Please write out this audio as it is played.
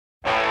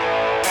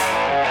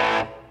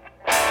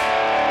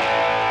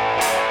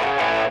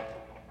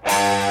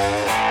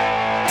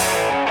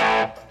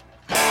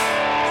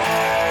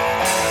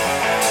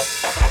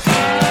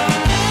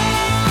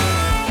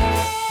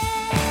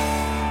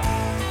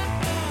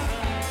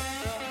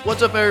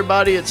What's up,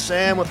 everybody? It's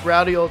Sam with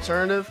Rowdy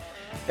Alternative,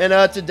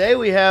 and today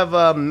we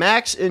have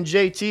Max and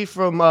JT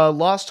from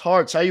Lost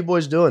Hearts. How you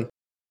boys doing?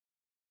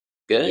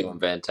 Good. Doing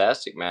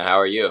fantastic, man. How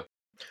are you?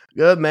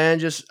 Good, man.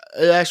 Just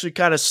it actually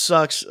kind of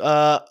sucks.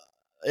 At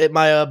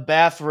my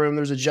bathroom,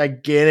 there's a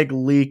gigantic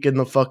leak in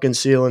the fucking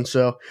ceiling,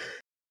 so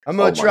I'm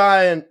gonna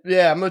try and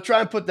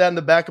put that in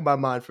the back of my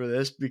mind for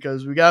this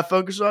because we gotta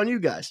focus on you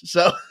guys.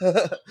 So,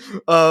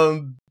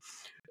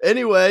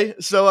 anyway,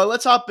 so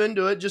let's hop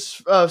into it.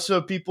 Just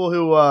so people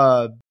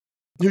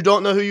who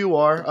don't know who you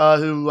are,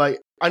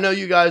 I know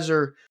you guys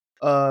are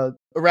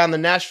around the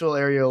Nashville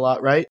area a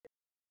lot, right?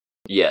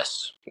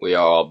 Yes, we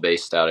are all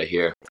based out of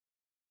here.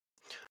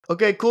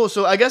 Okay, cool.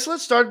 So I guess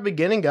let's start at the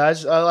beginning,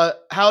 guys. How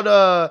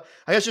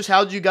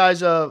did you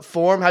guys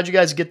form? How'd you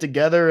guys get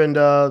together and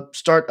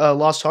start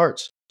Lost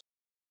Hearts?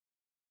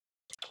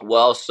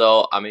 Well,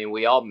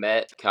 we all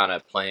met kind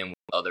of playing with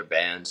other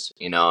bands.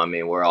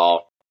 We're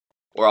all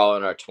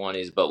in our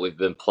 20s, but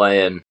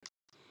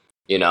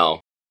you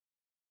know,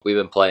 we've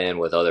been playing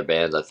with other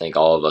bands. I think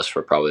all of us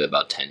for probably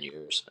about 10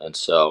 years, and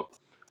so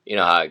you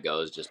know how it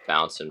goes, just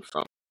bouncing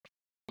from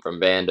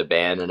band to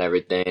band and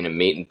everything, and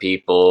meeting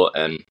people,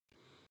 and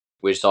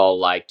we just all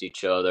liked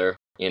each other.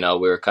 We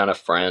were kind of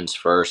friends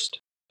first,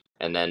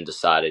 and then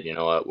decided, you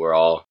know what, we're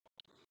all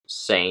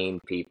sane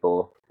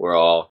people.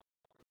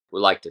 We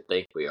like to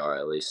think we are,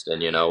 at least,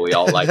 and we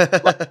all like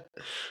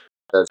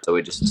so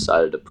we just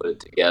decided to put it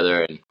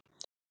together, and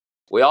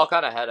we all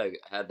kind of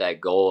had that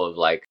goal of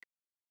like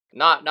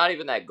not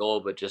even that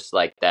goal, but just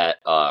like that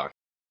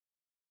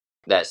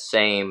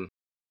same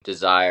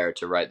desire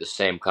to write the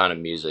same kind of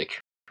music.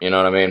 You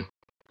know what I mean?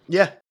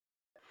 Yeah.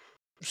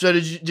 So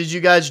did you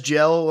guys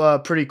gel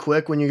pretty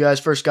quick when you guys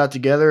first got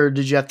together, or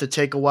did you have to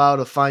take a while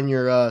to find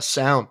your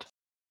sound?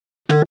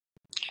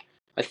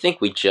 I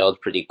think we gelled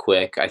pretty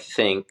quick. I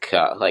think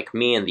like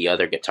me and the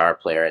other guitar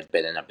player had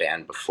been in a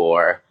band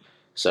before,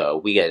 so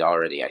we had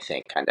already, I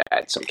think, kind of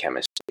had some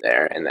chemistry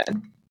there. And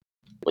then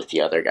with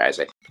the other guys,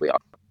 I think we all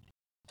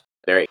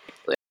very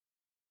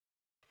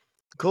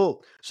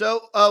Cool.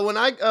 So when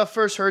I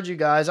first heard you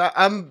guys,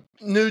 I'm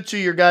new to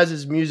your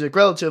guys' music,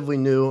 relatively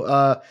new.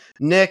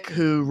 Nick,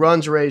 who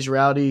runs Ray's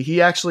Rowdy,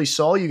 he actually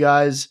saw you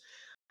guys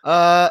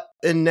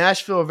in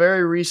Nashville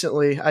very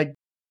recently. I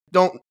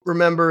don't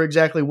remember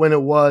exactly when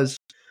it was,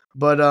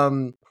 but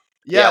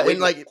yeah, and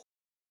like,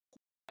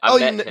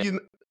 I met him. you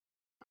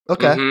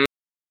okay?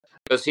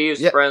 Because he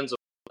was friends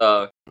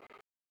with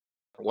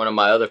one of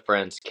my other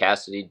friends,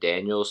 Cassidy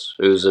Daniels,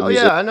 who's a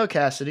musician. Yeah, I know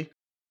Cassidy.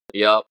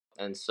 Yep,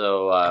 and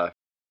so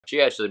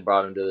she actually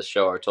brought him to the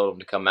show, or told him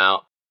to come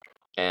out,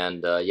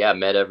 and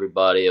met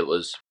everybody. It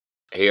was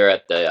here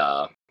at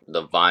the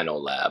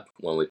Vinyl Lab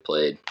when we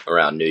played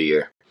around New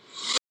Year.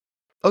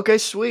 Okay,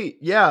 sweet.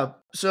 Yeah.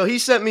 So he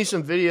sent me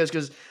some videos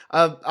because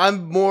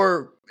I'm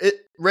more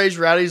Ray's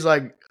Rowdy's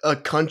like a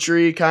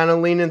country kind of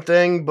leaning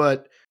thing,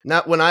 but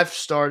not when I've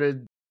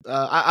started.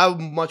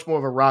 I'm much more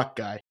of a rock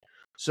guy.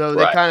 So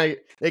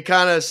they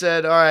kind of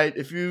said, all right,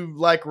 if you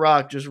like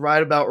rock, just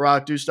write about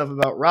rock, do stuff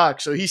about rock.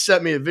 So he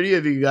sent me a video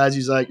of you guys.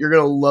 He's like, you're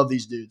gonna love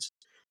these dudes.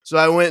 So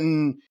I went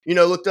and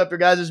looked up your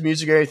guys'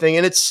 music and everything,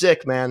 and it's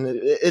sick, man.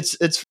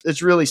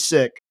 It's really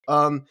sick.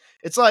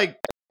 It's like,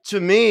 to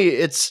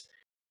me,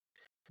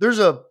 there's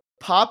a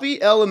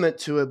poppy element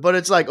to it, but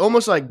it's like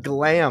almost like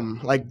glam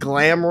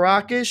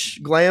rockish,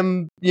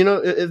 glam,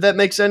 if that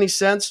makes any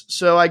sense.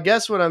 So I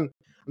guess what I'm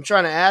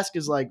trying to ask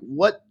is, like,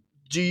 what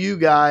do you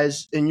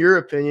guys, in your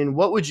opinion,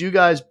 what would you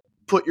guys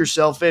put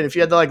yourself in if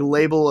you had to like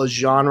label a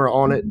genre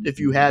on it,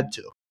 if you had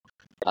to?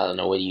 I don't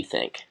know. What do you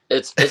think?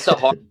 It's a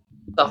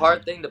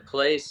hard thing to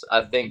place,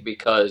 I think,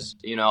 because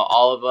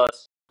all of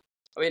us.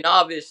 I mean,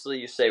 obviously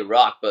you say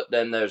rock, but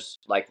then there's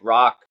like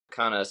rock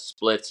kind of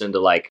splits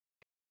into like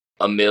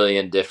a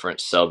million different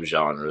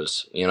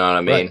subgenres. You know what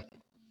I mean? Right.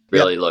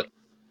 Really look,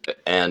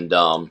 and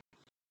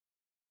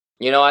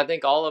I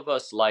think all of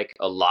us like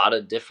a lot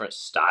of different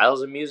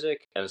styles of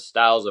music and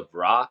styles of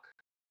rock.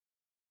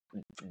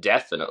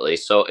 Definitely.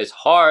 So it's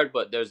hard,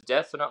 but there's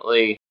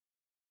definitely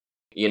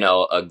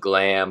a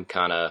glam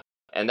kind of,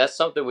 and that's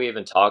something we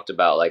even talked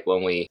about, like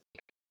when we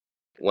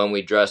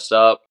dress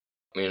up,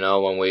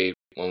 when we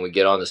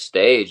get on the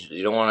stage,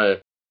 you don't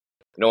want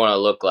to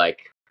look like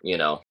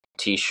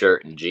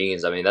t-shirt and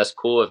jeans. I mean, that's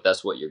cool if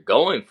that's what you're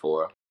going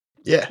for.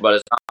 Yeah. But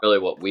it's not really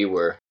what we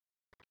were,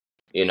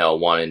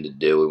 wanting to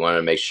do. We wanted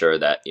to make sure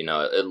that,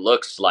 it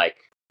looks like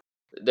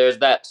there's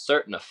that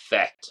certain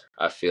effect,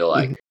 I feel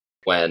like,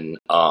 when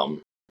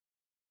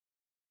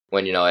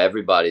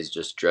everybody's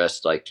just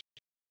dressed like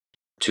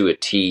to a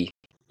T,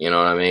 you know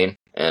what I mean?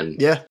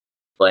 And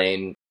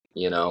playing,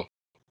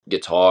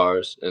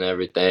 guitars and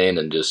everything,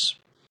 and just,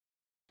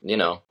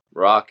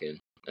 rocking.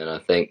 And I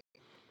think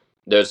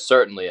there's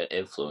certainly an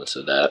influence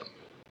of that.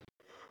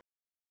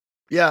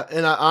 Yeah,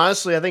 and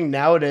honestly, I think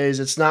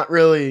nowadays it's not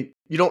really,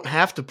 you don't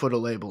have to put a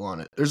label on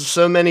it. There's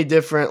so many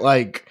different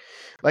like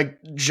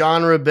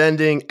genre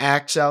bending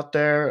acts out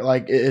there.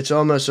 Like, it's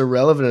almost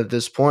irrelevant at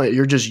this point.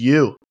 You're just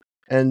you.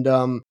 And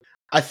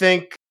I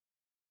think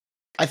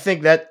I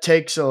think that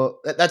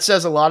that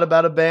says a lot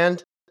about a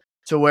band,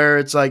 to where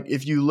it's like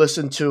if you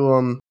listen to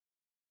them,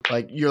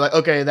 like you're like,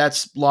 okay,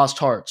 that's Lost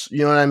Hearts.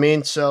 You know what I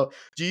mean? So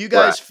do you Right.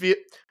 guys feel?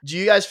 Do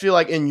you guys feel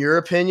like, in your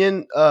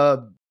opinion,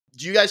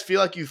 do you guys feel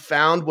like you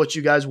found what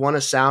you guys want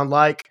to sound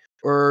like,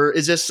 or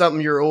is this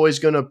something you're always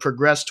going to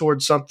progress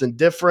towards something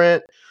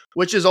different,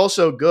 which is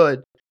also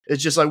good?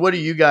 It's just like, what do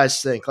you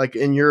guys think? Like,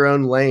 in your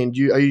own lane,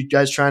 are you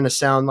guys trying to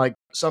sound like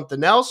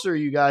something else, or are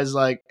you guys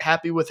like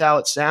happy with how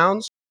it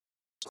sounds?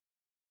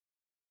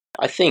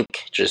 I think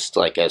just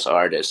like as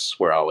artists,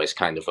 we're always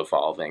kind of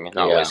evolving and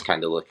Yeah. always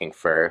kind of looking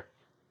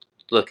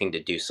to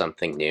do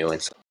something new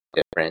and something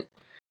different.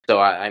 So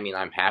I mean,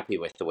 I'm happy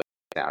with the way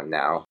we sound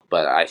now,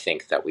 but I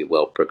think that we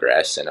will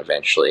progress and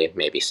eventually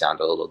maybe sound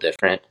a little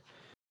different.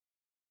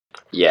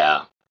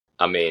 Yeah.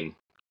 I mean,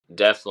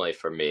 definitely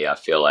for me, I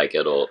feel like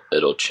it'll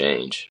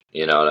change.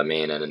 You know what I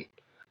mean? And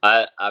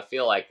I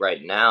feel like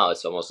right now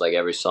it's almost like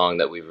every song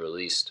that we've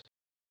released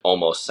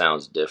almost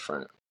sounds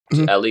different.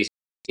 Mhm. At least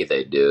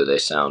they do. They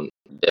sound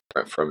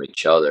different from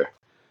each other.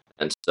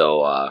 And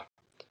so I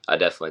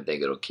definitely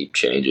think it'll keep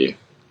changing.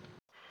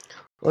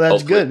 Well,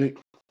 that's Hopefully. good.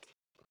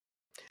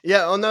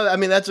 Yeah. Oh no, I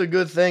mean that's a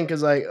good thing,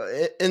 because like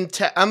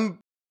I'm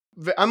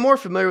more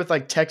familiar with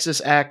like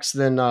Texas acts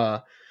than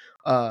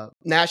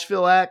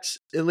Nashville acts,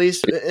 at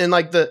least. And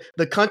like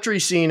the country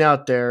scene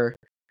out there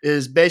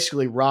is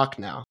basically rock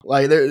now.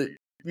 Like, there,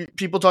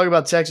 people talk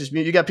about Texas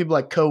music. You got people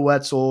like Co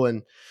Wetzel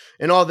and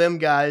all them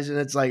guys, and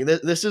it's like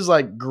this is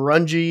like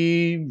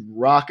grungy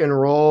rock and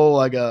roll,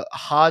 like a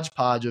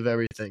hodgepodge of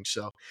everything.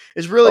 So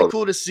it's really Oh,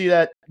 cool to see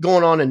that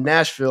going on in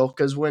Nashville,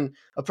 because when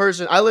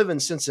I live in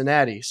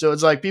Cincinnati, so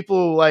it's like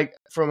people like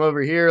from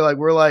over here, like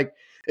we're like,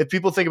 if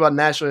people think about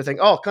Nashville, they think,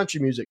 oh, country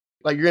music.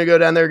 Like, you're gonna go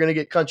down there, gonna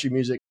get country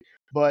music,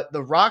 but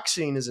the rock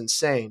scene is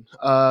insane.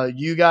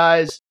 You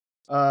guys,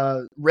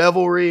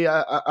 Revelry.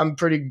 I'm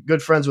pretty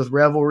good friends with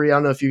Revelry. I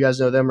don't know if you guys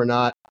know them or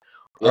not.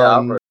 yeah,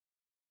 I've heard.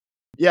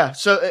 Yeah.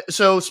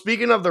 So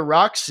speaking of the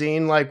rock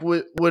scene, like,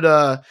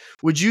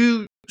 would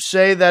you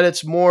say that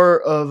it's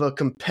more of a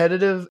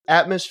competitive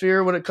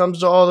atmosphere when it comes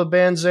to all the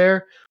bands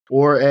there,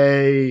 or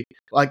a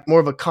like more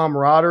of a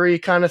camaraderie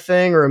kind of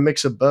thing, or a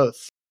mix of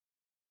both?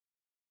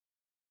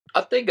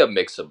 I think a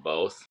mix of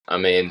both. I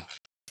mean,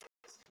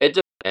 it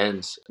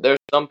depends. There's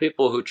some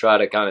people who try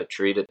to kind of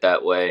treat it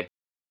that way,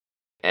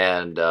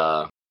 and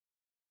I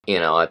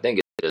think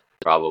it's just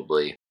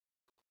probably,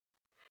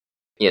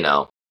 you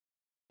know,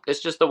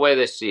 it's just the way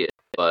they see it.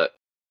 But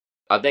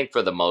I think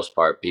for the most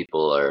part,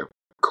 people are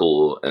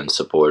cool and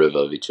supportive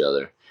of each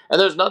other, and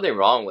there's nothing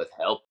wrong with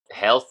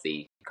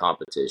healthy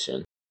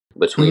competition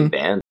between Mm-hmm.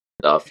 bands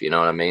and stuff. You know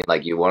what I mean?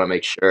 Like, you want to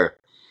make sure,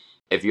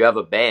 if you have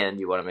a band,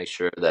 you want to make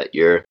sure that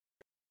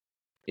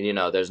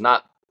there's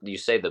not, you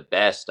say the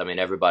best. I mean,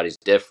 everybody's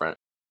different,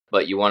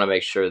 but you want to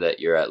make sure that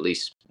you're at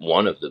least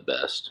one of the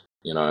best.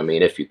 You know what I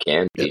mean? If you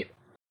can Yeah. be.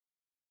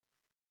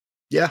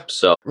 Yeah.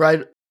 So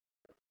Right.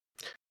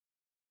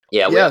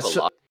 yeah, we Yeah. have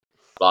So.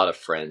 a lot of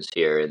friends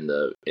here in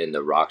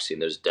the rock scene.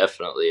 There's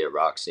definitely a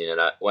rock scene, and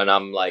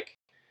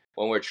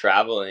when we're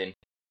traveling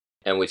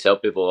and we tell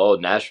people, "Oh,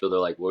 Nashville," they're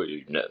like, "What?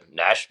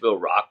 Nashville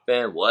rock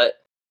band?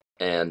 What?"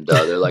 And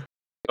they're like,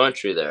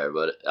 "Country there,"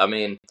 but I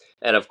mean,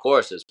 and of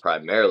course, it's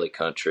primarily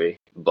country,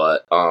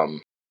 but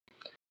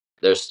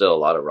there's still a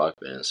lot of rock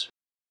bands.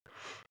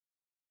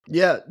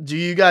 Yeah. Do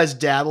you guys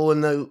dabble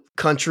in the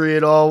country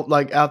at all?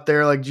 Like, out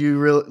there, like, do you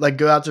really like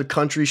go out to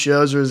country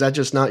shows, or is that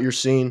just not your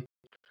scene?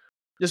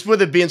 Just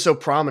with it being so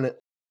prominent.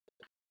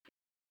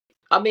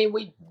 I mean,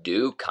 we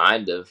do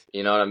kind of,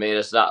 you know what I mean?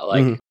 It's not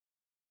Mm-hmm. like,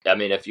 I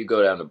mean, if you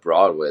go down to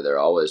Broadway, they're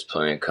always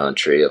playing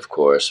country, of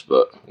course,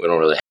 but we don't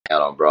really hang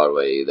out on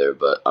Broadway either.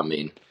 But I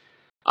mean,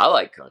 I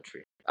like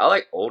country. I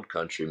like old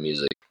country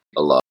music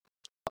a lot.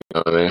 You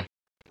know what I mean?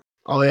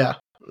 Oh yeah,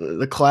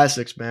 the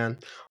classics, man.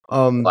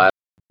 Um, Like,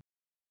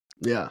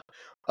 yeah.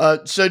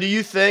 So do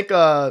you think,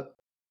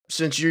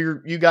 since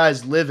you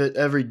guys live it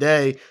every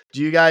day,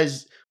 do you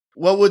guys,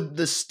 what would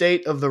the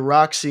state of the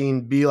rock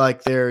scene be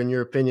like there, in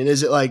your opinion?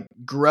 Is it like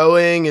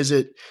growing? Is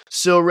it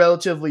still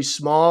relatively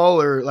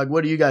small, or like,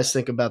 what do you guys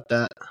think about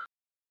that?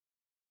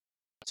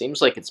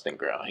 Seems like it's been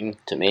growing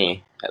to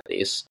me, at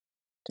least.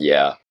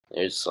 yeah,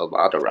 There's a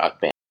lot of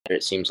rock bands.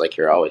 It seems like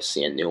you're always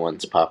seeing new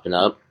ones popping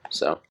up.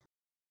 So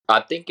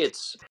I think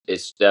it's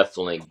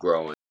definitely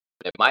growing.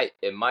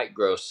 It might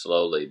grow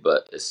slowly,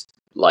 but it's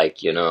like,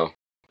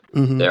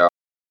 Mm-hmm. there are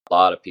a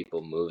lot of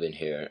people moving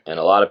here, and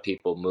a lot of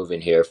people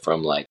moving here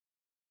from like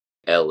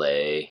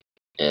L.A.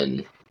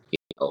 and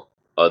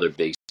other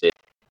big cities,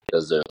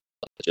 because they're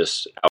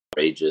just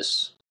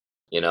outrageous.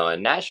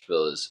 And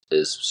Nashville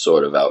is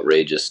sort of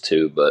outrageous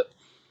too, but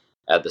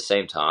at the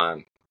same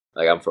time,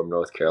 like, I'm from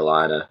North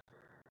Carolina,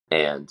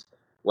 and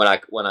when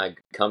I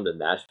come to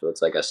Nashville,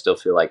 it's like I still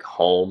feel like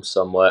home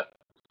somewhat.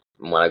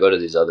 And when I go to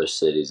these other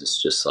cities, it's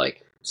just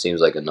like,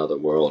 seems like another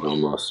world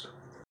almost Yeah.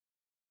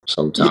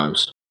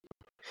 sometimes.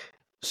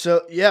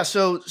 So yeah.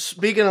 So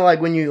speaking of like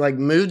when you like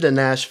moved to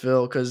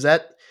Nashville, because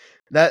that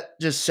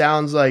just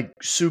sounds like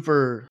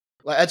super.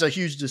 Like, that's a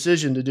huge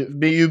decision to do.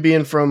 Be you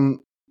being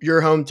from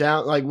your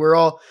hometown. Like we're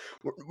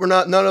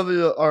not none of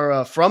you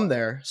are from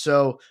there.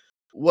 So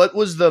what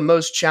was the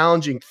most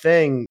challenging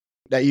thing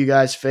that you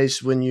guys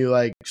faced when you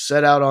like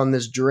set out on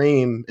this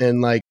dream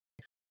and like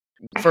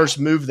first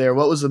moved there?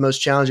 What was the most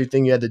challenging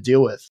thing you had to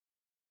deal with?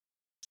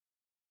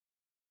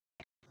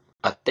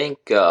 I think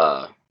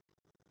for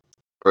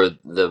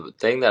the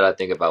thing that I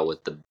think about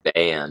with the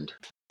band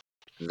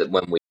that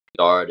when we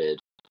started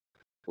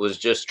was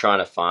just trying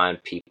to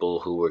find people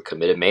who were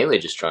committed, mainly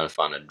just trying to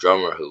find a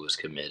drummer who was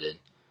committed.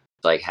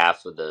 Like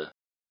half of the,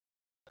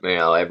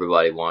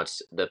 everybody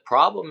wants the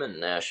problem in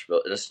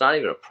Nashville, and it's not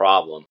even a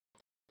problem,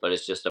 but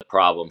it's just a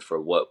problem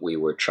for what we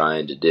were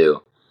trying to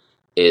do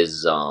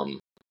is,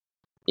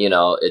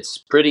 it's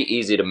pretty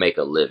easy to make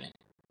a living,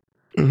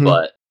 Mm-hmm.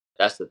 but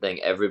that's the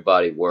thing.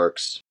 Everybody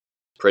works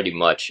pretty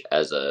much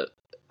as a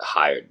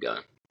hired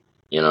gun,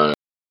 you know.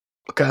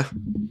 Okay.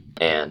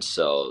 And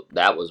so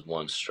that was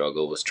one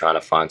struggle, was trying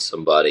to find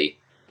somebody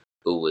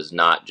who was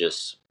not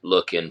just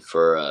looking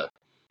for a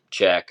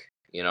check,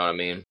 you know what I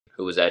mean?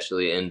 Who was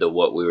actually into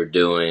what we were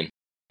doing.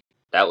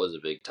 That was a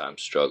big time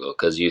struggle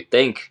because you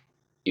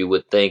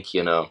would think,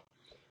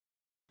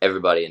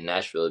 everybody in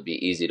Nashville would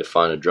be easy to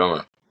find a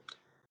drummer.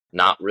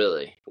 Not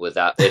really.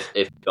 Without if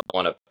you don't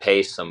want to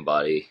pay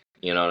somebody,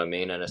 you know what I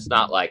mean? And it's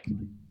not like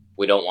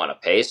we don't want to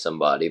pay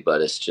somebody,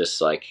 but it's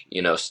just like,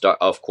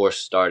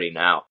 starting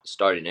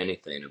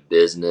anything, a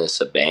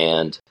business, a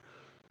band,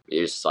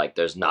 it's like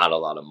there's not a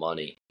lot of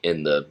money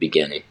in the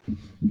beginning.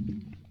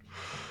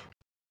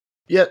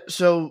 Yeah.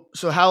 So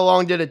how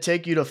long did it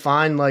take you to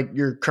find like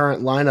your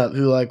current lineup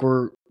who like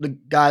were the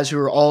guys who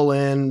were all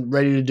in,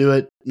 ready to do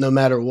it no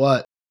matter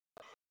what?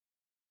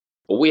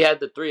 Well, we had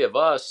the three of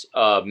us,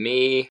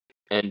 me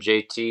and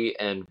JT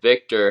and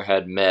Victor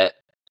had met,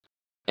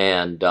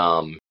 and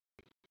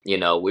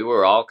we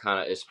were all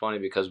kind of. It's funny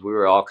because we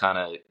were all kind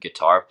of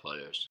guitar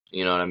players,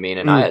 you know what I mean.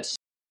 And I had a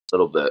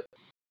little bit,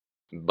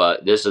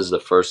 but this is the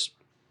first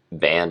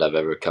band I've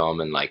ever come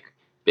and like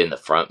been the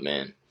front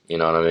man. You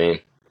know what I mean?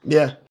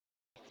 Yeah.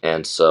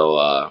 And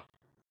so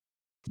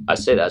I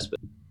say that's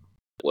been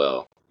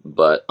well,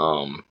 but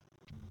so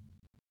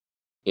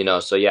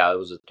yeah, it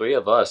was the three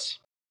of us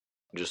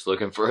just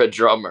looking for a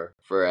drummer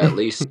for at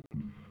least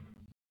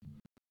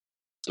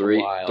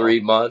 3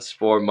 months,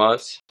 4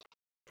 months,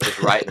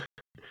 just writing,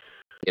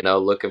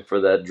 looking for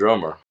that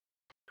drummer.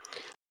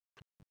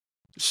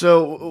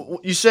 So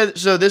you said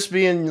this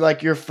being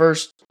like your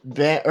first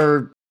band,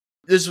 or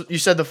this you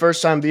said the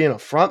first time being a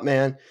front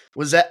man,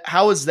 was that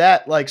how was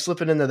that like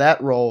slipping into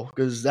that role?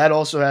 Because that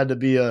also had to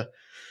be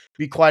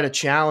quite a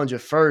challenge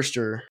at first,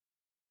 or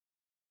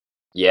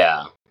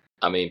Yeah,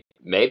 I mean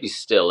maybe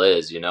still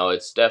is.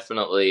 It's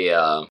definitely.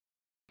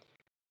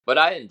 But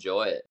I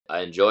enjoy it.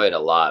 I enjoy it a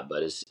lot.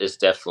 But it's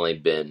definitely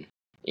been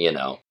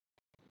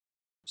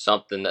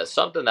something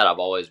that I've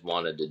always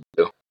wanted to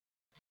do,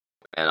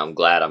 and I'm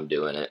glad I'm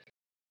doing it.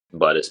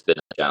 But it's been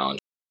a challenge.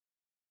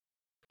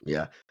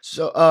 yeah.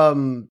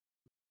 So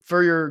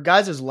for your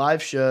guys'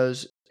 live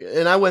shows,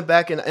 and I went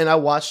back and I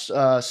watched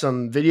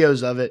some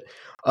videos of it.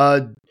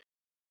 Uh,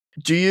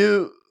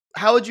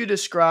 how would you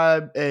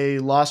describe a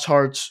Lost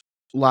Hearts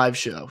live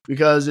show?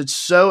 Because it's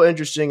so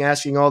interesting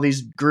asking all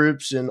these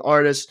groups and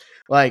artists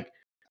like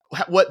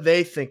what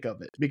they think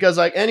of it. Because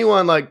like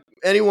anyone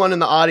in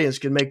the audience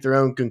can make their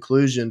own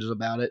conclusions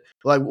about it.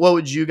 Like what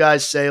would you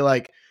guys say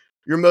like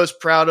you're most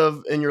proud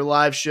of in your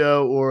live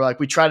show, or like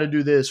we try to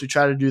do this, we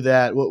try to do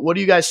that. What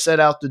do you guys set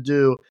out to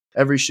do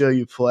every show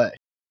you play?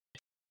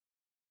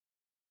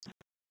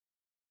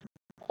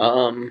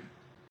 I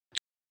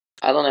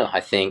don't know. I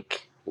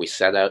think we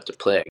set out to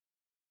play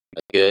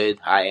a good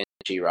high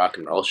energy rock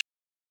and roll show.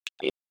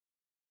 Yeah,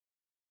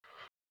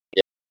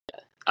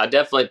 I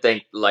definitely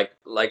think like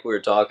we were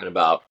talking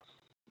about,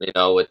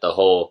 with the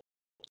whole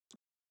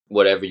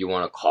whatever you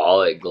want to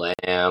call it,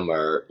 glam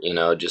or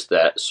just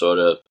that sort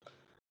of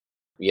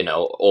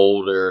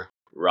older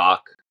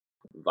rock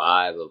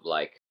vibe of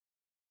like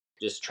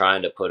just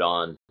trying to put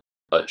on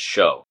a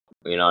show.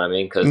 You know what I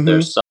mean? Because Mm-hmm.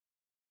 there's some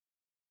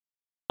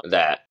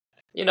that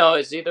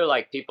it's either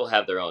like people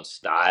have their own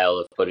style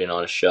of putting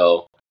on a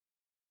show,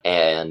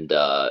 and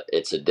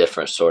it's a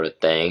different sort of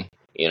thing.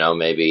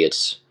 Maybe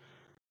it's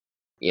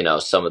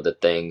some of the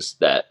things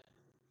that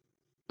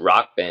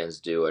rock bands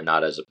do are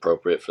not as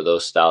appropriate for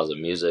those styles of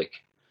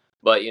music.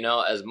 But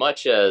as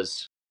much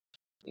as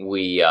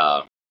we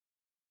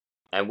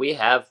and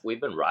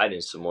we've been writing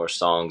some more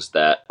songs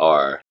that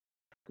are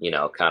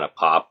kind of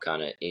pop,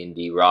 kind of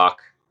indie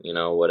rock,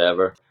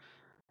 whatever.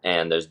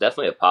 And there's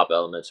definitely a pop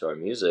element to our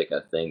music,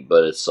 I think,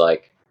 but it's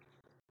like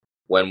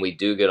when we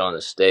do get on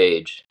the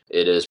stage,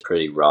 it is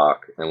pretty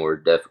rock, and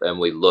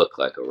we look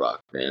like a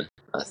rock band,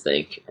 I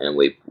think, and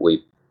we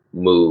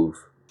move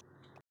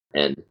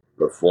and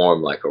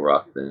perform like a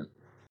rock band,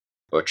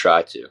 or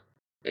try to,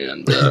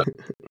 and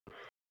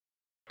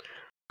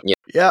yeah.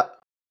 Yeah.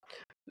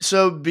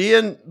 So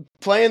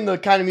playing the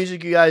kind of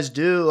music you guys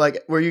do,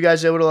 like were you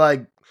guys able to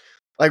like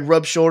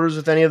rub shoulders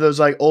with any of those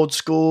like old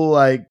school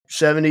like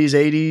 70s,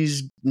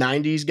 80s,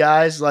 90s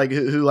guys like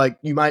who like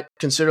you might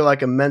consider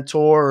like a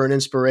mentor or an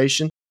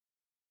inspiration?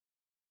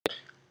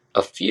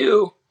 A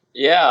few,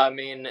 yeah. I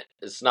mean,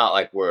 it's not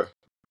like we're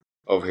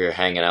over here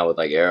hanging out with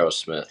like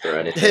Aerosmith or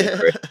anything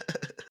crazy,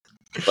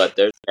 but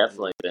there's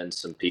definitely been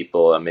some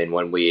people. I mean,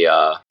 when we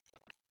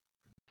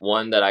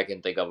one that I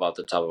can think of off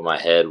the top of my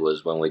head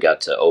was when we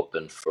got to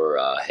open for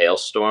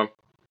Hailstorm,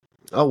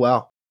 Oh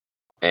wow.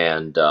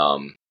 and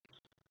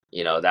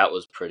that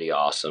was pretty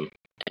awesome.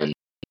 And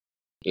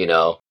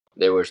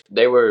they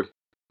were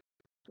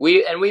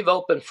we've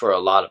opened for a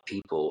lot of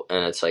people,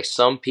 and it's like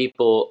some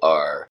people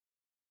are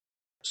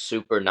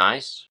super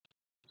nice,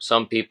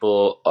 some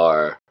people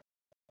are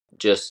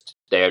just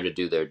there to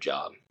do their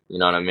job. You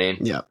know what I mean?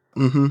 Yeah.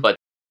 Mm-hmm. But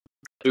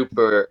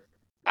super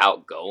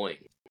outgoing.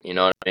 You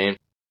know what I mean?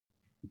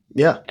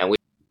 Yeah. And we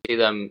see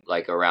them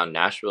like around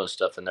Nashville and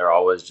stuff, and they're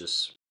always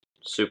just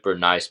super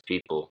nice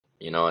people.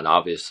 And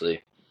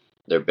obviously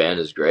their band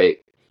is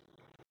great.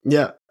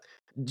 Yeah.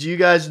 Do you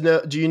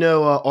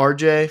know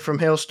RJ from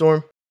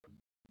Hailstorm?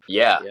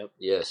 Yeah. Yep.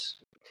 Yes.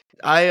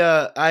 I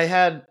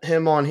had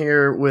him on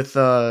here with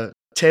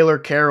Taylor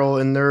Carroll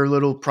in their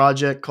little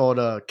project called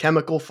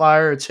Chemical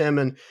Fire. It's him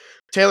and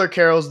Taylor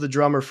Carroll's the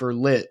drummer for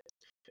Lit.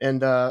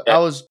 And Yeah. I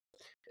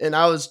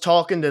was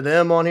talking to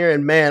them on here,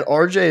 and man,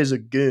 RJ is a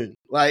goon.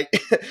 Like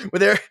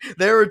when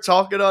they were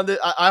talking on this,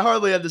 I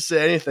hardly had to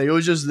say anything. It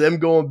was just them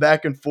going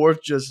back and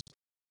forth, just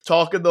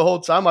talking the whole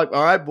time. Like,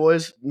 all right,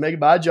 boys, make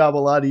my job a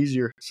lot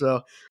easier. So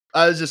it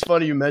was just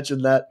funny you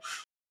mentioned that.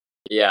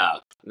 Yeah.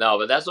 No,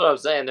 but that's what I'm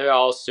saying. They're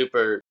all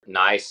super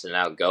nice and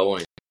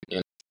outgoing.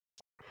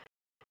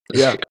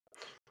 Yeah.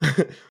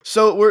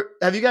 So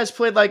have you guys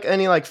played like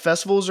any like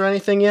festivals or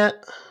anything yet?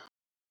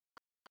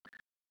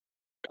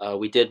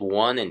 We did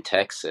one in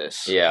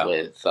Texas. Yeah.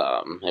 With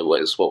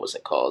what was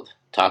it called?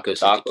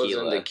 Tacos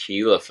and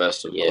Tequila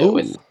Festival. Yeah, Ooh.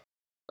 with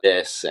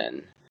this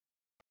and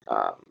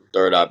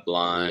Third Eye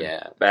Blind.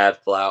 Yeah. Bad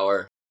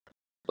Flower.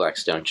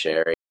 Blackstone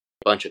Cherry.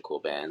 A bunch of cool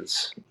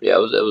bands. Yeah, it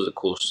was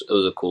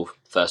a cool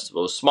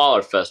festival. A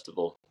smaller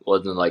festival. It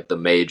wasn't like the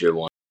major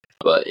one,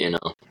 but it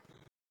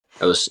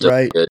was still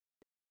Right. good.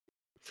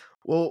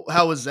 Well,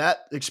 how was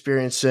that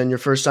experience then? Your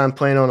first time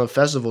playing on a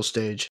festival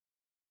stage?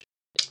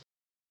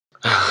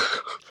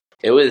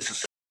 It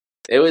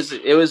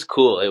was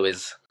cool. It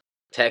was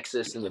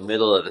Texas in the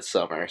middle of the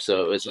summer,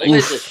 so it was like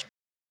Oof.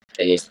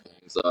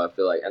 So I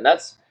feel like, and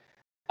that's,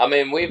 I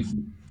mean,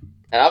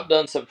 I've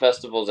done some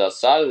festivals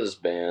outside of this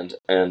band,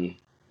 and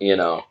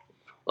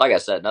like I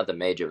said, nothing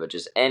major, but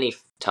just any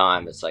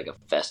time it's like a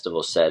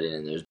festival setting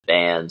and there's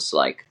bands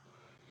like,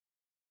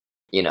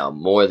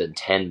 more than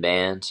 10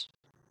 bands,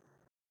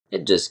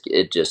 it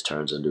just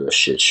turns into a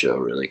shit show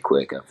really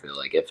quick. I feel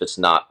like if it's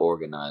not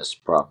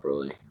organized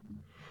properly,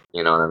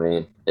 you know what I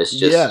mean? It's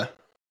just, Yeah.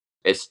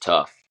 it's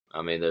tough.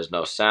 I mean, there's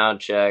no sound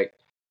check.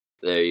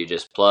 There, you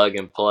just plug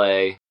and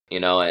play,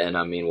 and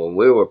I mean, when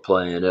we were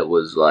playing, it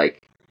was,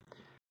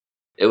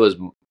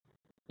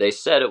 they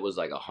said it was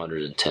like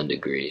 110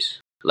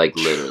 degrees. Like,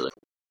 literally.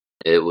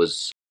 It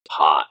was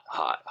hot,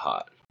 hot,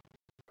 hot.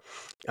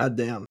 God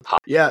damn.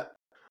 Hot. Yeah.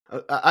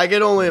 I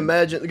can only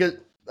imagine, because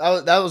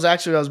that was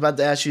actually, I was about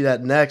to ask you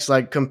that next,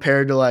 like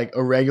compared to like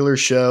a regular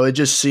show, it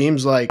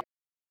seems like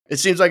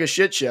a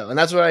shit show. And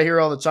that's what I hear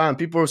all the time.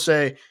 People will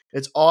say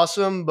it's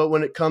awesome, but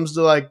when it comes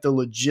to like the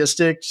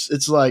logistics,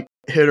 it's like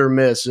hit or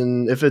miss.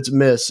 And if it's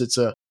miss, it's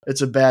a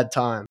bad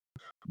time.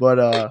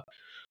 But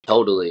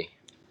Totally.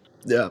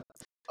 yeah.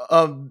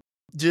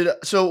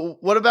 So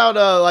what about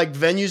like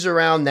venues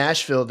around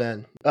Nashville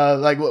then?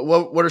 Like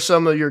what are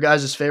some of your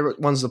guys' favorite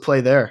ones to play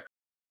there?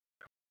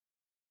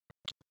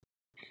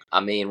 I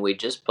mean, we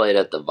just played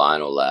at the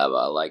Vinyl Lab.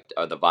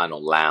 Or the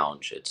Vinyl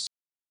Lounge. It's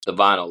the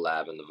Vinyl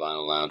Lab and the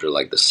Vinyl Lounge are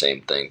like the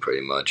same thing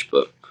pretty much,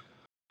 but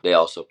they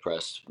also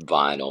press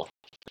vinyl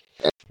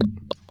and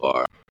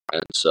bar.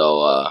 And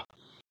so,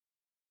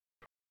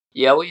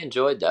 yeah, we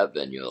enjoyed that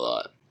venue a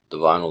lot. The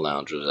Vinyl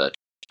Lounge was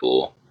actually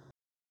cool.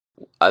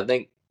 I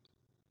think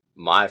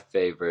my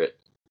favorite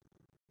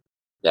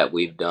that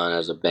we've done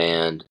as a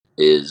band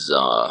is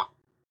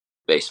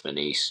Basement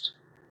East.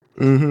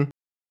 Mm-hmm.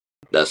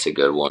 That's a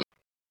good one.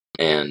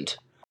 And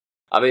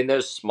I mean,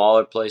 there's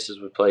smaller places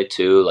we play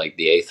too, like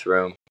the Eighth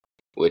Room,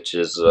 which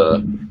is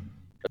a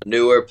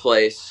newer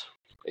place.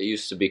 It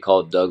used to be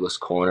called Douglas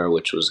Corner,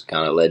 which was a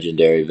kind of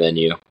legendary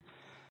venue.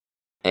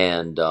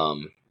 And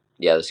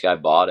yeah, this guy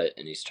bought it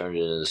and he's turned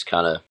it into this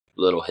kind of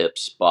little hip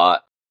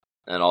spot,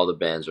 and all the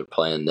bands are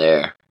playing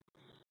there,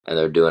 and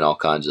they're doing all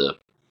kinds of.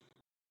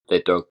 They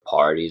throw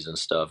parties and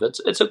stuff.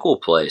 It's a cool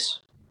place.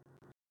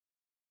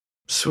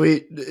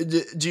 Sweet.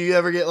 Do you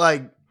ever get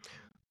like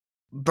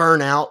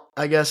burnout,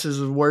 I guess is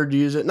the word to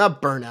use it?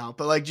 Not burnout,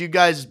 but like do you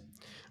guys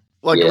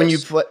like when you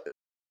Yes. play?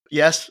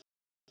 Yes.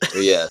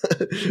 Yeah.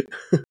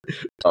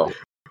 Oh,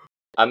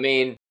 I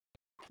mean,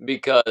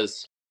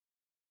 because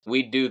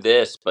we do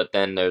this, but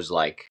then there's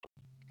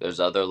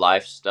other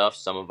life stuff.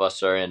 Some of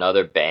us are in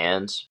other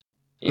bands.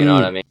 You know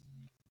what I mean?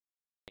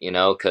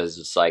 Because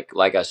it's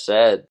like I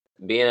said,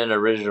 being an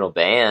original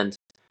band,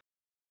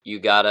 you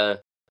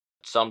gotta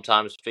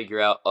sometimes figure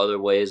out other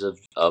ways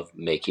of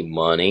making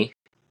money.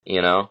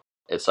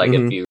 It's like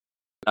if you,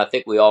 I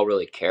think we all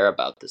really care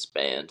about this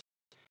band,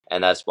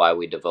 and that's why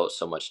we devote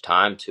so much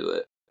time to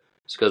it.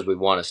 It's because we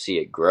want to see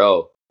it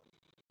grow.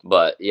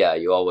 But yeah,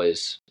 you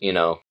always, you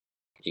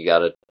got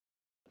to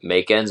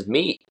make ends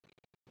meet.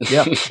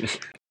 Yeah.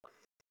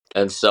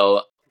 And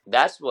so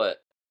that's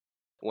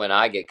when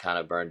I get kind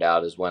of burned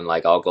out is when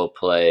like I'll go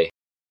play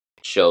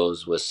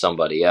shows with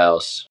somebody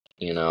else,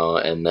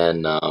 and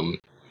then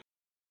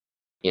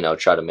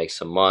try to make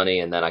some money,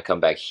 and then I come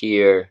back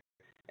here,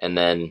 and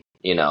then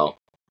you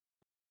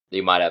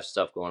might have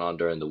stuff going on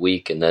during the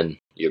week, and then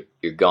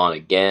you're gone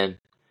again.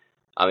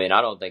 I mean,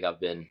 I don't think I've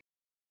been.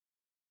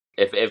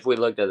 If we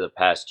looked at the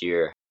past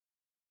year,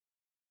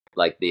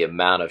 like the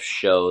amount of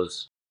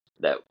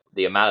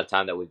the amount of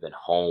time that we've been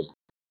home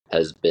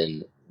has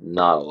been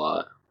not a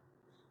lot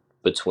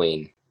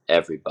between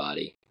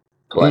everybody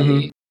Mm-hmm.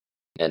 playing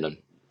and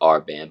our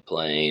band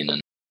playing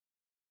and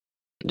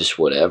just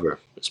whatever.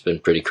 It's been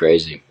pretty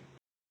crazy.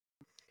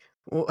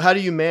 Well, how do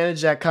you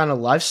manage that kind of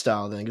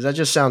lifestyle then? Because that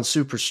just sounds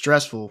super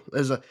stressful.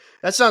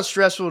 That sounds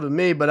stressful to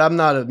me, but I'm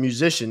not a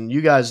musician.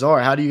 You guys are.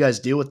 How do you guys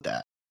deal with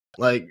that?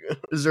 Like,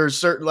 is there a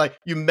certain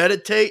you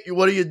meditate?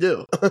 What do you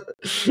do?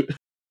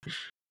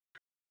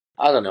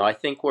 I don't know. I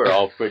think we're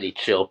all pretty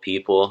chill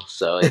people,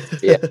 so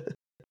Yeah,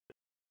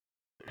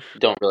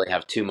 don't really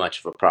have too much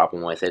of a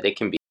problem with it. It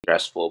can be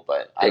stressful,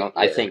 but I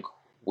yeah. think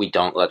we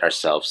don't let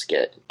ourselves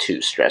get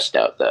too stressed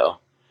out, though.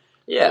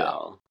 Yeah, At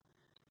all.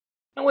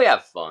 and we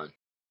have fun.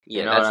 Yeah,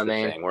 You know that's what I the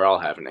mean? thing. We're all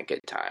having a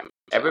good time.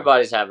 So.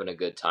 Everybody's having a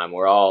good time.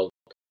 We're all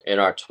in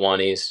our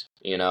 20s.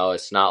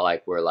 It's not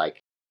like we're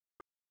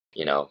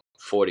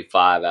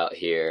 45 out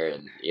here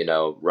and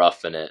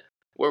roughing it.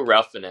 We're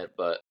roughing it,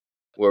 but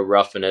we're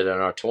roughing it in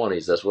our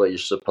 20s. That's what you're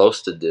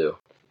supposed to do.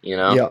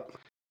 Yeah.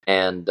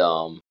 And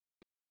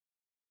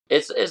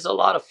it's a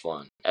lot of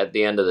fun at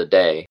the end of the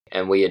day,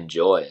 and we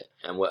enjoy it.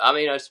 And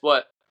it's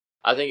what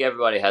I think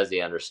everybody has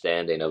the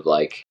understanding of,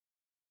 like,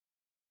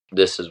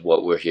 this is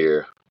what we're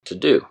here to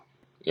do.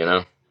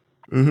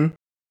 Mm-hmm.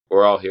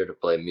 We're all here to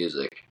play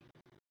music,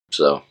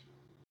 so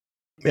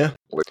Yeah.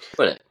 we're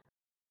doing it.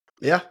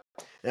 Yeah.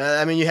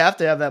 I mean, you have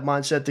to have that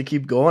mindset to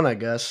keep going, I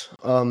guess.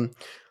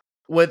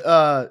 With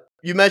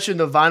you mentioned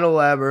the Vinyl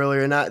Lab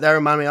earlier, and that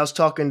reminded me. I was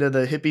talking to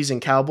the Hippies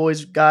and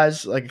Cowboys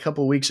guys like a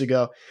couple of weeks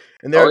ago,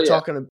 and they Oh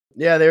were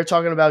yeah, they were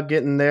talking about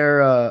getting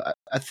their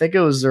I think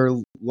it was their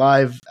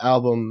live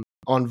album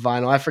on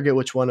vinyl. I forget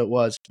which one it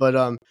was,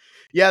 but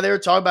yeah, they were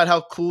talking about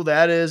how cool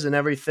that is and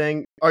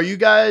everything. Do you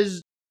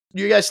guys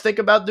think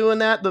about doing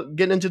that?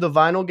 Getting into the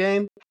vinyl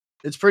game?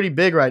 It's pretty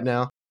big right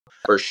now.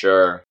 for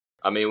sure.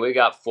 I mean, we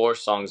got 4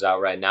 songs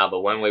out right now,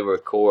 but when we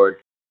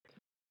record,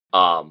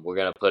 we're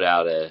gonna put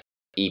out a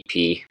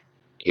EP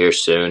here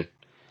soon,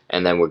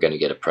 and then we're gonna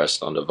get it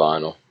pressed onto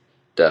vinyl.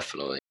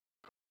 Definitely.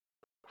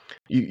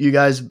 You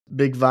guys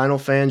big vinyl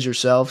fans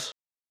yourselves?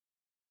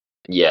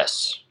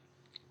 Yes.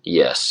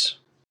 Yes.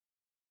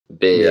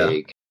 Yeah.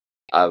 Big.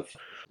 I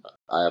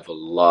have a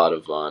lot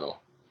of vinyl.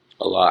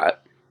 A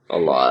lot. A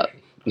lot.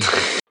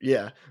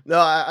 Yeah, no,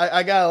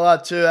 I got a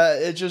lot too.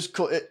 It's just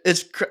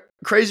it's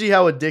crazy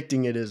how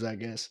addicting it is. I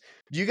guess.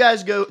 Do you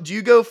guys go? Do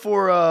you go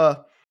for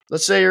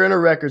let's say you're in a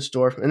record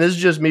store, and this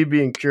is just me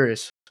being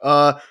curious.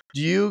 Do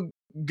you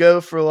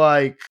go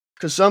for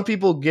because some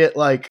people get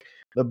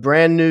the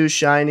brand new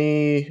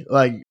shiny,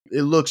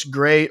 it looks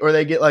great, or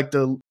they get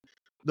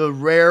the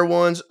rare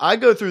ones. I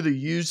go through the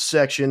used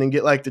section and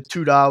get the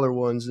 $2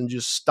 ones and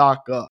just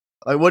stock up.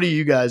 What do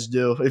you guys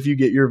do if you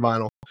get your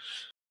vinyl?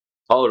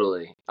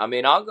 Totally. I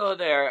mean, I'll go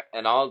there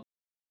and I'll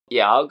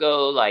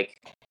go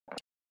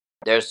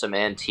there's some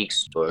antique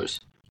stores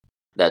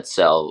that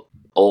sell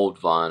old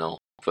vinyl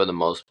for the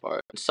most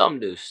part. Some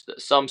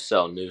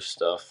sell new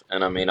stuff,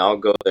 and I mean, I'll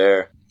go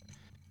there.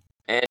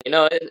 And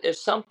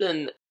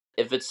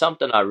if it's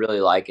something I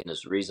really like and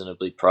is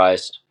reasonably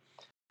priced,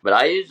 but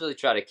I usually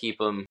try to keep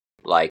them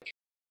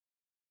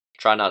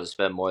try not to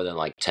spend more than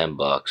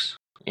 $10.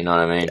 You know what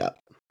I mean? Yeah,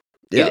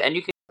 yeah, And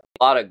you can get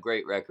a lot of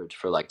great records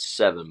for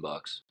 $7,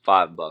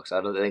 $5.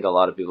 I don't think a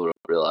lot of people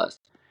realize.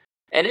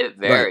 And it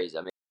right. varies. I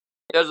mean,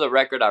 if there's a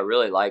record I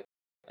really like,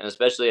 and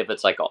especially if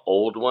it's an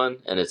old one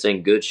and it's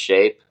in good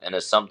shape and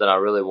it's something I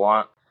really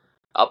want,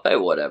 I'll pay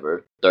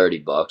whatever,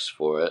 $30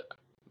 for it.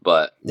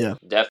 But Yeah.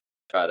 definitely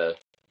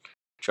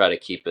try to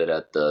keep it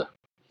at the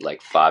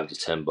 $5 to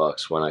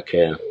 $10 when I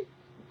can.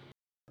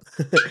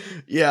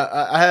 Yeah,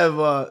 I have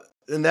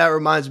and that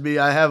reminds me,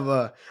 I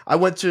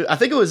went to, I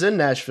think it was in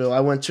Nashville.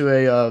 I went to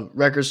a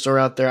record store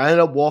out there. I ended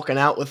up walking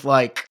out with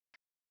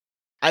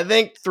I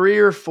think 3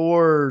 or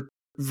 4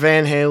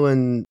 Van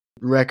Halen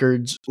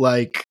records,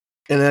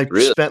 and I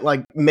Really?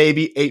 spent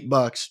maybe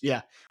 $8.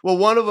 Yeah. Well,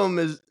 one of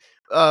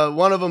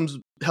them's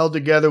held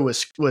together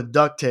with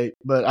duct tape,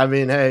 but I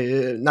mean,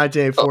 hey,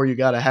 1984, you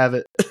got to have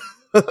it.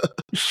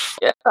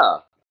 Yeah,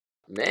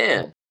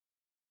 man,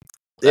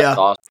 that's Yeah.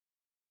 awesome.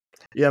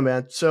 Yeah,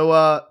 man.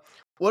 So,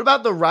 what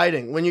about the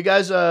writing? When you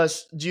guys,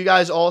 do you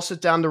guys all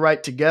sit down to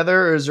write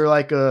together, or is there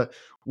a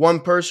one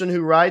person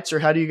who writes, or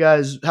how do you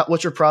guys?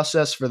 What's your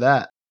process for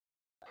that?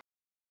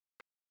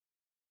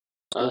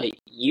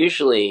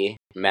 Usually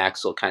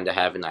Max will kind of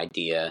have an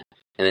idea,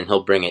 and then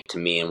he'll bring it to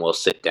me, and we'll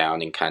sit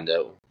down and kind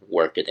of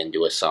work it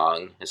into a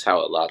song. Is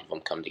how a lot of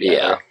them come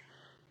together.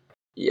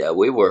 Yeah,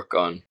 we work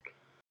on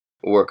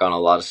a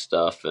lot of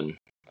stuff, and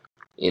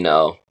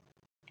and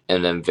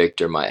then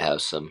Victor might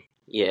have some.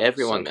 Yeah,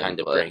 everyone some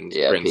kind of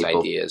input. brings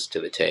ideas to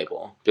the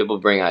table. People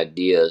bring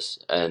ideas,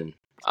 and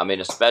I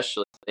mean,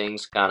 especially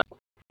things kind of.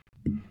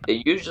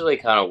 It usually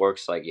kind of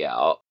works like,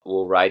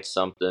 we'll write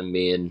something.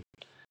 Me and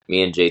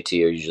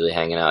JT are usually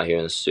hanging out here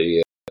in the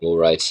studio. We'll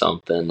write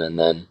something, and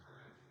then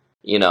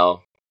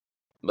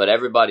but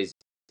everybody's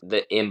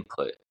the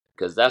input,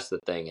 because that's the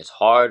thing. It's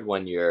hard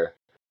when you're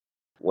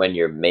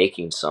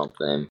making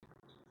something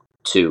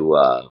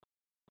to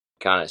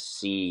kind of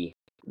see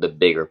the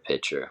bigger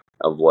picture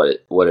of what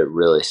it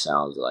really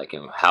sounds like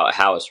and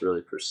how it's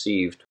really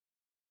perceived.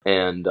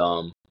 And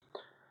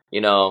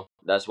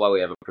that's why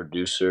we have a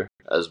producer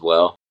as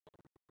well.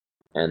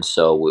 And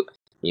so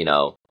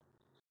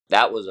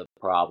that was a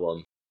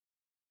problem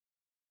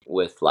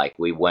with, like,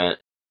 we were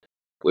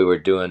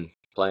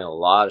playing a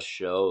lot of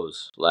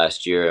shows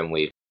last year, and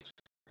we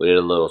did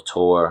a little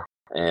tour,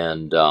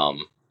 and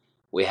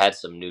we had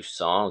some new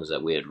songs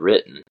that we had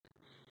written.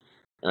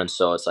 And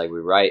so it's like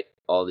we write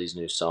all these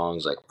new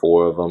songs, like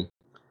 4 of them,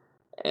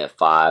 and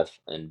 5,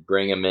 and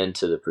bring them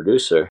into the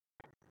producer,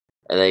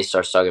 and then he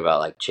starts talking about,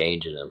 like,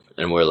 changing them,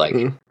 and we're like,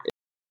 it's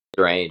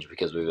strange,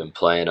 because we've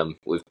played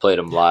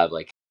them live,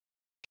 like,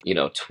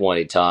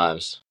 20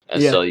 times,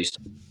 and so you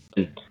start,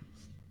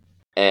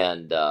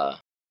 and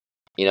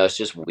it's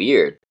just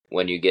weird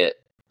when you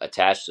get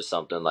attached to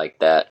something like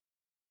that,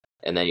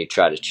 and then you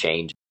try to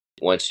change it.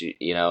 Once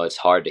it's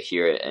hard to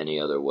hear it any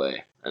other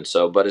way, and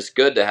so, but it's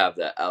good to have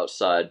that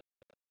outside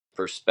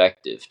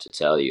perspective to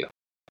tell you.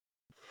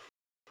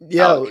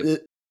 Yeah,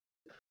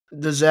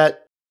 does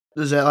that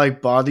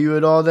like bother you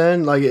at all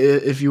then? Like,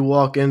 if you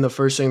walk in, the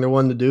first thing they're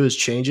wanting to do is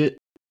change it?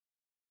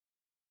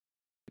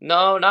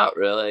 No, not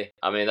really.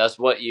 I mean, that's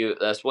what you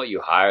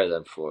hire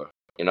them for.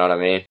 You know what I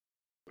mean?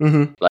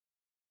 Mm-hmm. Like,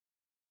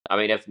 I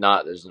mean, if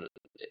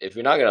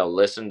you're not gonna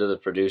listen to the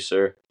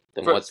producer,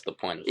 then what's the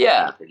point of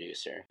the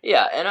producer?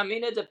 Yeah, and I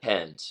mean, it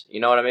depends.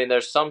 You know what I mean?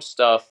 There's some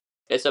stuff.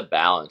 It's a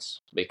balance,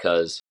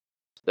 because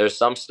there's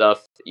some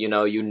stuff,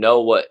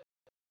 what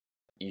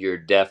you're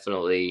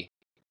definitely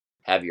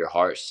have your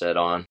heart set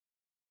on.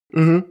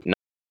 Mm-hmm.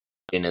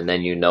 And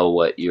then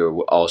what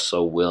you're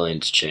also willing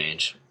to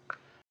change.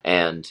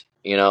 And,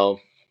 I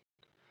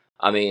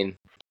mean,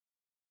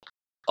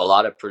 a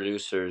lot of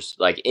producers,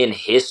 like, in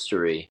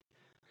history,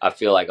 I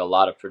feel like a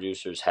lot of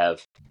producers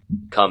have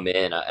come in,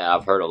 and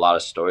I've heard a lot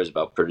of stories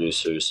about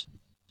producers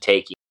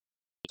taking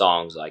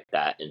songs like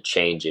that and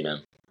changing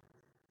them,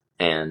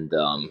 and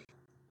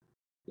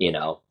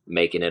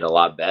making it a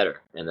lot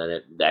better, and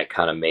then that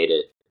kind of made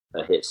it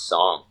a hit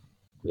song.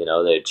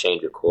 They'd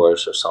change a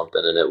chorus or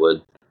something, and it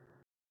would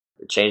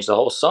change the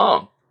whole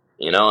song.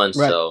 And Right.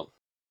 so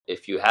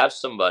if you have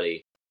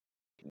somebody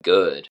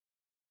good,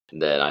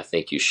 then I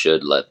think you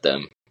should let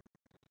them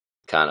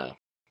kind of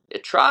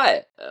try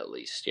it, at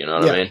least. You know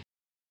what I mean?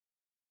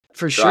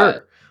 For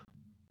sure.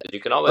 You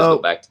can always go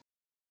back to.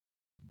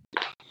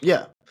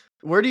 Yeah.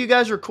 Where do you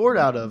guys record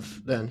out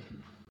of then?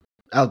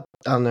 Out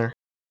down there?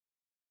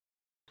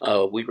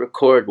 We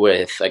record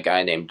with a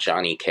guy named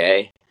Johnny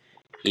K.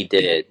 He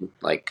did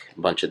like a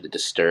bunch of the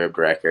Disturbed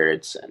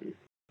records, and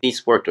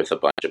he's worked with a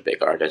bunch of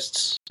big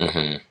artists.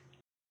 Mm-hmm.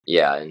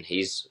 Yeah, and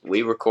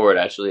we record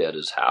actually at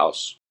his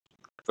house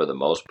for the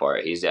most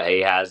part. He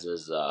has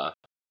his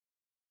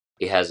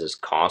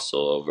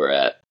console over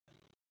at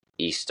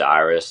East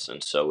Iris,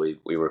 and so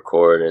we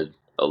recorded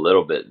a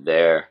little bit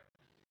there,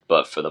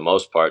 but for the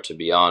most part, to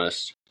be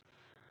honest,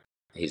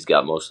 he's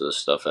got most of the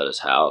stuff at his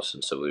house,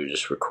 and so we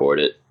just record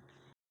it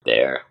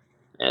there,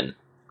 and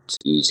it's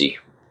easy.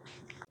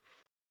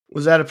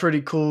 Was that a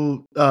pretty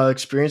cool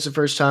experience the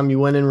first time you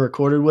went and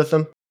recorded with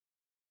him?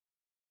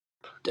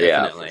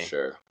 Definitely. Yeah, for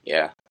sure.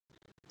 Yeah,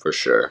 for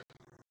sure.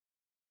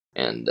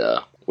 And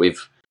I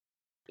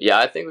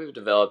think we've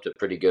developed a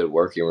pretty good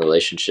working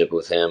relationship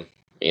with him.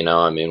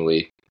 I mean,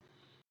 we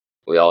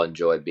all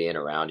enjoy being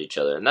around each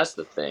other, and that's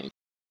the thing.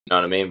 You know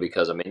what I mean?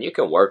 Because I mean, you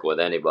can work with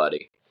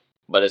anybody,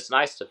 but it's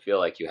nice to feel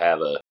like you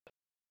have a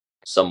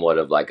somewhat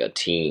of like a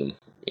team.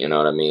 You know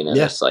what I mean? And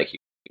it's like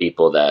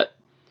people that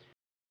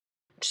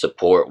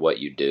support what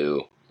you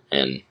do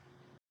and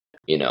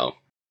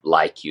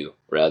like you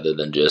rather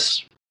than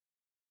just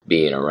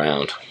being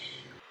around.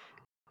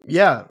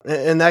 Yeah,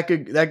 and that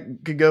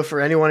could go for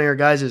anyone in your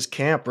guys'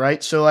 camp,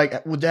 right? So,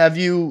 like,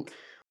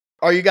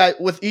 are you guys,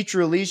 with each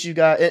release you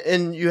got,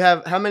 and you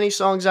have how many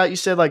songs out? You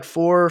said like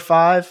 4 or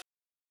 5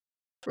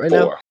 right 4.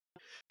 now?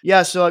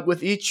 Yeah, so like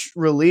with each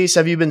release,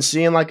 have you been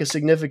seeing like a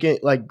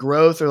significant like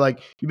growth, or like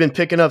you've been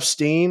picking up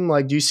steam?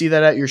 Like, do you see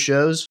that at your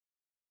shows?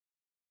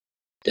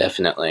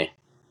 Definitely.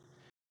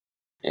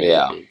 And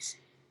yeah. It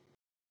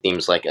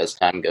seems like as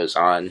time goes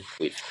on,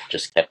 we've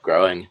just kept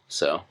growing.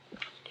 So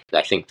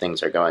I think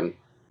things are going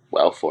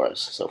well for us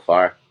so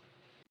far.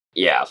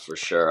 Yeah, for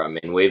sure. I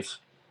mean, we've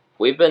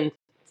been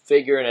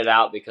figuring it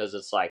out, because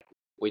it's like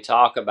we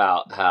talk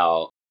about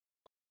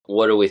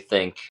what do we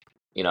think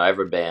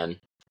every band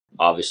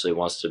obviously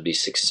wants to be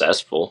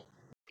successful,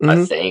 I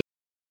Mm-hmm. think.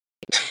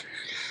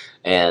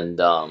 And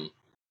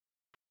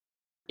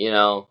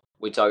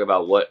we talk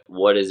about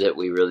what is it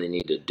we really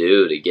need to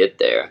do to get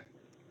there.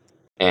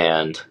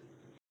 And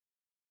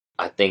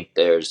I think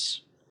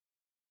it's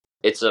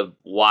a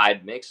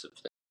wide mix of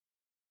things.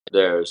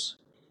 There's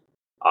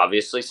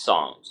obviously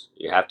songs.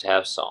 You have to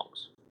have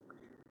songs.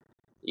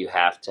 You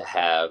have to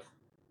have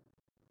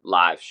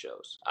live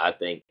shows. I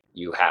think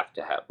you have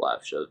to have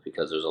live shows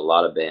because there's a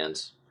lot of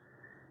bands,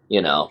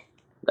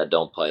 that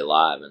don't play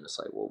live, and it's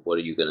like, well, what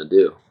are you gonna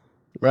do?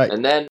 Right.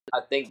 And then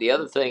I think the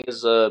other thing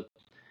is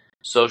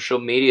social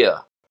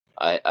media.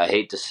 I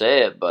hate to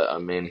say it, but I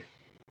mean,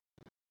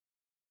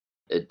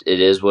 it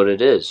is what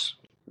it is.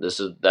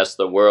 That's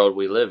the world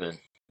we live in,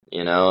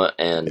 and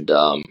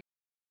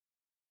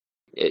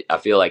I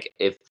feel like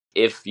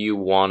if you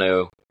want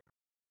to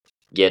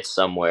get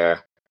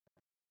somewhere,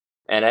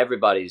 and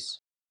everybody's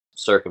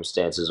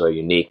circumstances are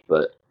unique,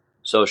 but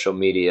social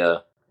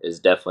media is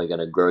definitely going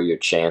to grow your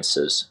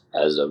chances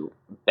as a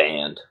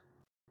band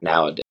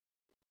nowadays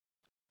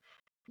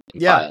by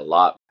Yeah. a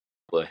lot.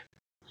 Probably.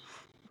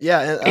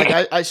 Yeah, and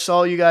like I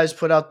saw you guys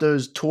put out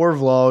those tour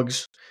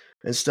vlogs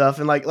and stuff,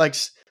 and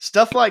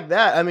stuff like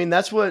that. I mean,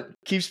 that's what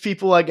keeps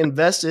people like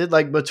invested.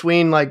 Like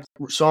between like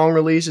song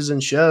releases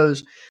and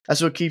shows,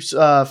 that's what keeps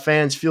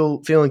fans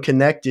feeling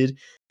connected.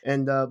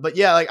 And but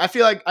yeah, like I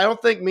feel like I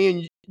don't think me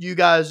and you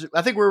guys.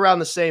 I think we're around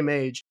the same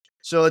age,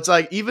 so it's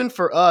like even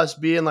for us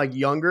being like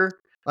younger.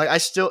 Like I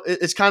still,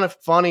 it's kind of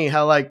funny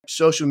how like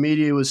social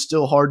media was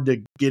still hard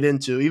to get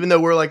into, even though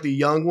we're like the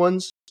young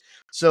ones.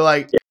 So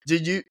like,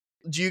 do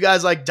you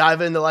guys like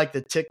dive into like the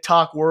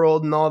TikTok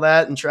world and all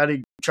that and try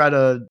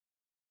to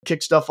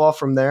kick stuff off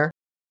from there?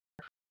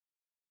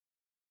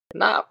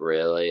 Not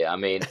really. I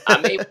mean,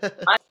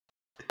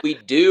 we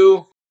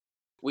do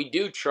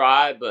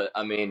try, but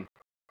I mean,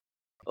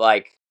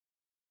 like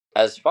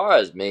as far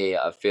as me,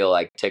 I feel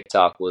like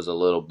TikTok was a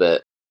little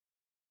bit,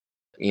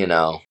 you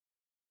know,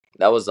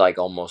 that was like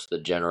almost the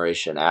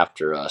generation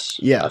after us.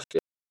 I Yeah.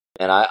 feel,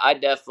 and I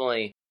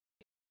definitely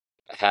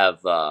have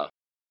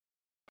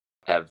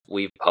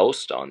we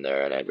post on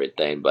there and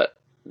everything, but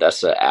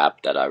that's an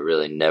app that I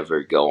really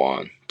never go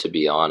on, to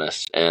be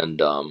honest.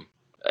 And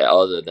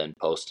other than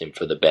posting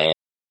for the band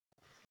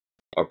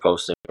or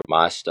posting for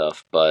my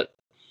stuff, but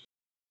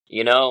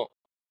you know,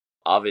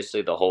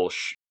 obviously the whole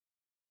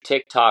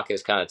TikTok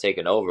has kind of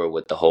taken over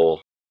with the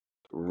whole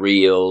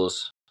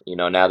reels.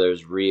 Now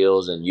there's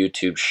reels and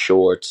YouTube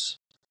shorts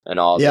and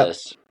all Yep.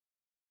 this.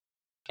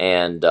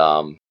 And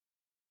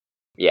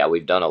yeah,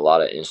 we've done a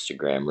lot of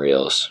Instagram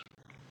reels.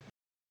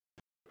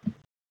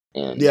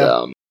 And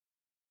Yeah.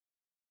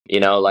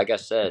 like I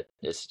said,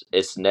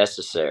 it's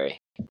necessary.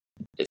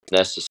 It's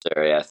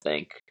necessary, I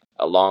think,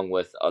 along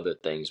with other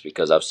things,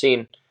 because I've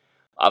seen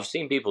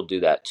people do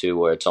that too,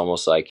 where it's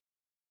almost like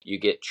you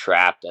get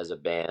trapped as a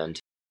band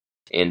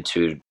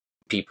into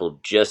people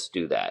just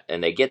do that,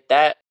 and they get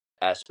that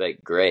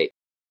aspect great,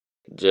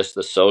 just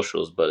the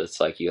socials, but it's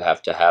like you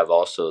have to have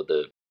also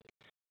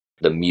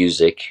the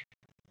music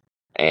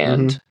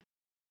Mm-hmm. and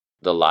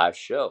the live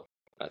show,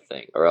 I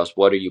think, or else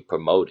what are you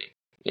promoting?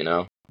 You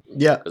know,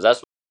 Yeah. because that's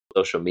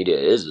what social media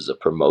is a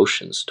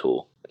promotions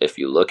tool if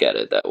you look at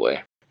it that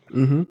way.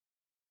 Mm-hmm.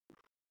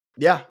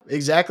 Yeah,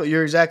 exactly.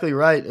 You're exactly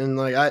right. And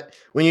like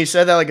when you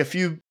said that, like a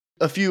few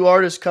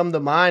artists come to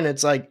mind.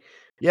 It's like,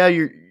 yeah,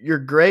 you're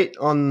great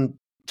on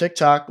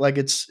TikTok. Like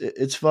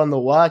it's fun to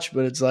watch,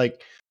 but it's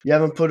like you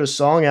haven't put a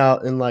song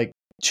out in like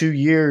 2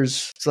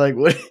 years. It's like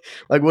what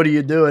like what are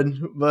you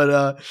doing?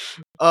 But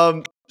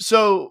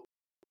so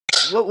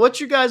what's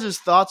your guys'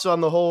 thoughts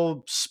on the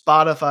whole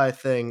Spotify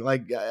thing?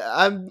 Like,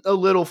 I'm a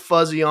little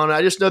fuzzy on it.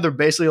 I just know they're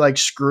basically like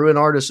screwing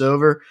artists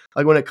over,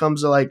 like when it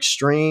comes to like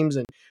streams.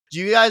 And do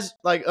you guys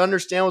like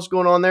understand what's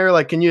going on there?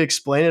 Like, can you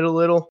explain it a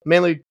little?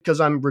 Mainly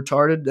because I'm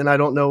retarded and I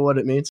don't know what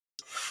it means.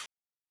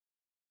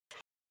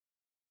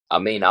 I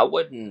mean, I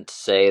wouldn't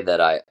say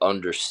that I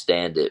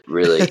understand it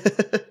really,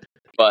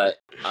 but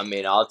I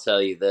mean, I'll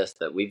tell you this,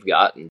 that we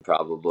got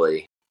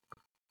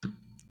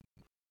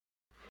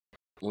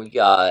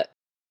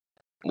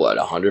what,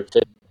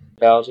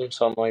 150,000,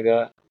 something like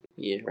that.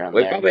 Yeah, around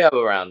We there. probably have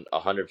around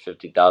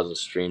 150,000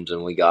 streams,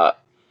 and we got,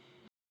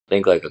 I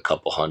think, like a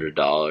couple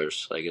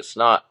 $100. Like it's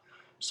not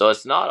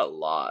a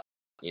lot.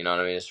 You know what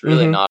I mean? It's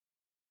really Mm-hmm. not,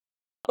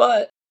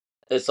 but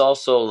it's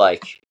also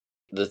like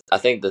I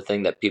think the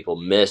thing that people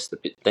miss, the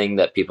thing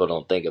that people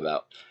don't think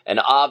about, and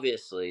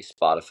obviously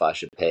Spotify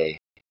should pay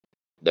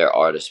their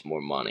artists more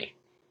money,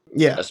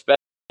 Yeah.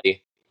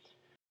 especially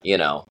you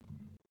know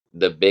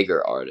the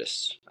bigger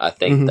artists. I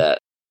think Mm-hmm. that,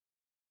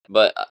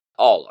 but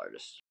all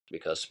artists,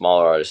 because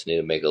smaller artists need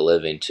to make a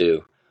living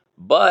too.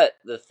 But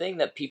the thing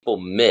that people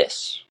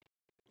miss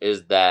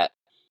is that,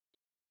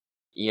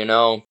 you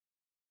know,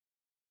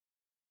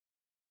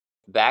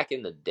 back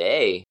in the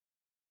day,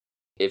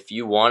 if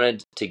you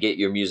wanted to get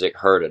your music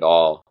heard at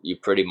all, you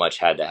pretty much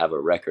had to have a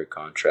record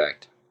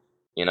contract,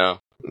 you know?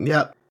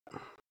 Yep.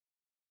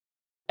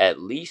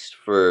 At least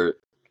for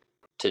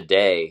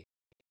today,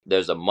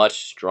 there's a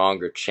much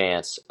stronger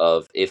chance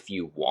of, if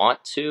you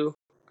want to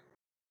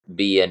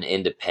be an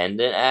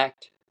independent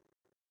act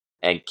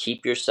and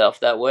keep yourself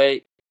that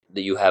way,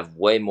 that you have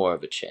way more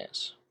of a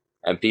chance.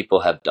 And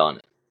people have done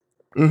it.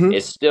 Mm-hmm.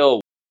 It's still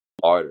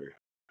harder,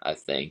 I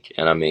think.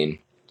 And I mean,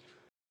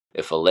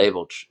 if a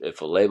label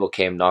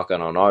came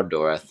knocking on our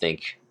door, I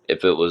think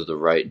if it was the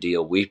right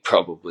deal, we'd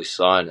probably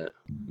sign it,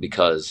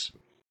 because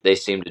they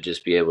seem to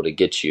just be able to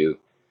get you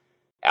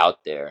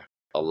out there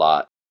a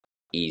lot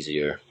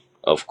easier.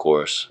 Of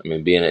course, I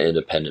mean, being an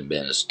independent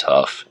band is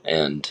tough,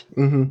 and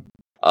Mm-hmm.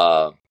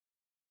 uh,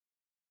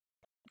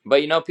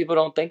 but people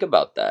don't think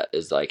about that.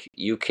 Is like,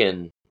 you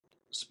can,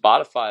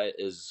 Spotify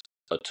is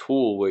a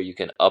tool where you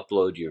can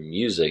upload your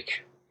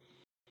music.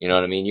 You know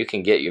what I mean? You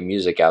can get your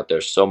music out there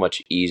so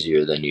much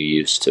easier than you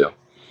used to.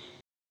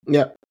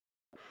 Yeah.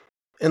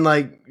 And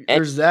like, And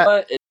there's that.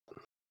 but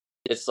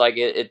it's like,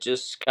 it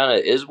just kind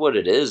of is what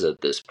it is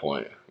at this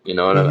point. You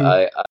know what Mm-hmm. I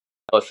don't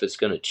know if it's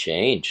gonna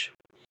change.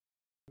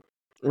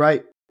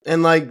 Right.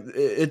 And like,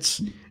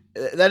 it's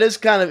that is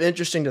kind of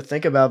interesting to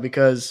think about,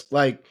 because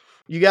like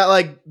you got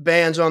like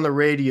bands on the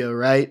radio,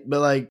 right? But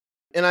like,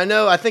 and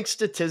I think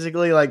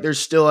statistically, like there's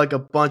still like a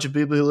bunch of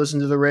people who listen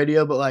to the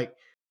radio, but like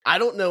I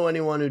don't know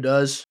anyone who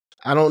does.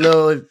 I don't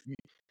know if,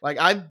 like,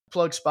 I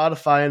plug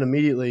Spotify in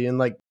immediately, and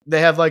like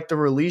they have like the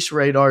release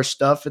radar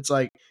stuff. It's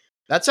like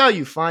that's how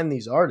you find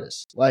these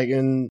artists. Like,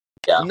 and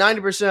Yeah.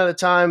 90% of the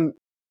time,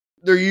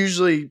 they're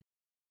usually,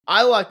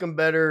 I like them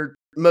better,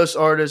 most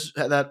artists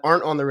that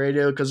aren't on the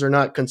radio, because they're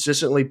not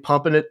consistently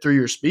pumping it through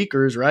your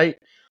speakers, right?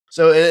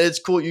 So it's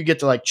cool, you get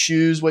to like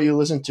choose what you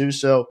listen to.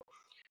 So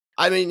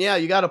I mean, yeah,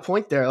 you got a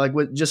point there, like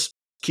with just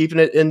keeping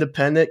it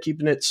independent,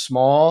 keeping it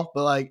small,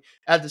 but like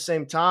at the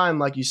same time,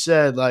 like you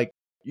said, like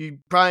you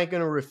probably ain't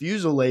gonna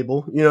refuse a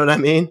label. You know what I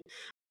mean?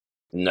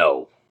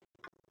 No.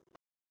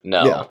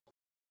 Yeah. No.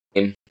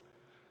 And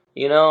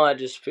I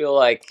just feel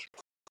like,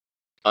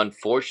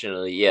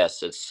 unfortunately,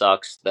 yes, it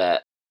sucks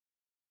that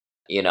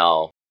you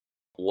know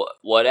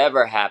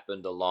whatever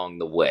happened along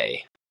the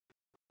way,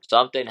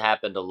 something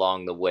happened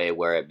along the way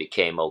where it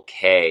became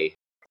okay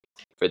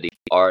for the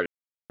artist,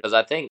 because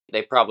I think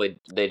they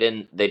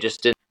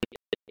just didn't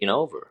get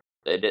over.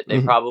 They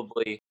Hmm.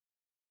 probably,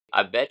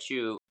 I bet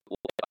you,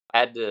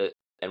 had to.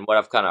 And what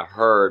I've kind of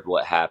heard,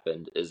 what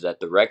happened is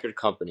that the record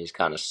companies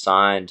kind of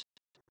signed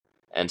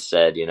and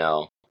said,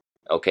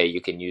 okay,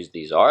 you can use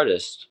these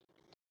artists.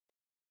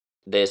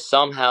 They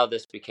somehow,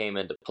 this became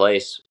into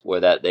place where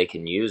that they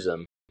can use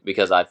them,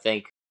 because I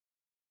think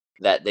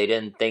that they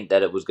didn't think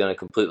that it was going to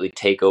completely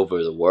take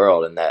over the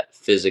world, and that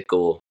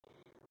physical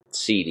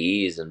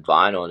CDs and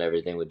vinyl and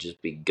everything would just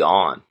be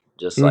gone,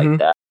 just like Hmm.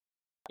 that,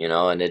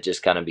 and it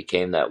just kind of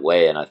became that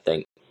way. And I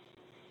think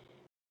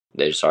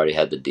they just already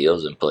had the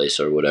deals in place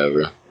or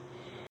whatever.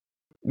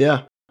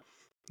 Yeah.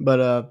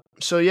 But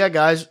so yeah,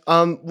 guys.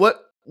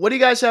 What do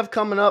you guys have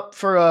coming up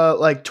for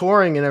like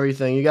touring and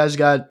everything? You guys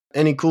got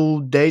any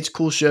cool dates,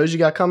 cool shows you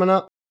got coming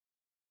up?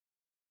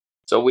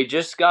 So we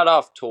just got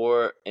off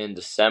tour in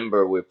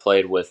December. We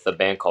played with a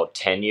band called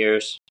 10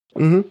 Years.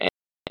 Mm-hmm.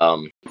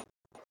 And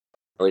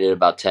we did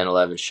about 10,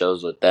 11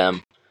 shows with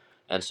them.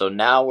 And so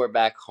now we're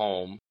back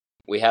home.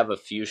 We have a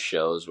few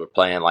shows. We're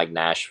playing like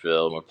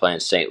Nashville, and we're playing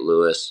St.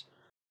 Louis.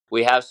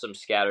 We have some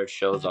scattered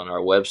shows on our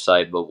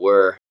website, but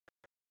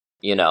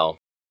you know,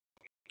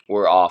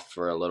 we're off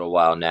for a little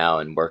while now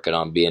and working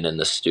on being in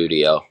the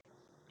studio.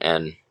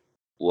 And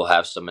we'll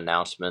have some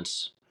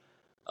announcements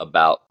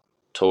about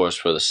tours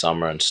for the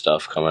summer and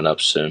stuff coming up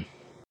soon.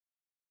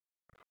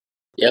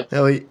 Yep.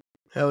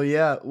 Hell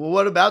yeah. Well,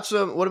 what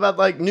about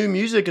like new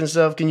music and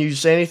stuff? Can you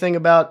say anything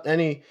about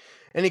any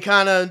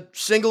kind of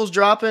singles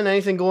dropping?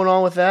 Anything going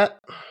on with that?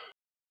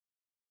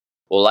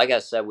 Well, like I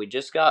said, we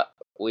just got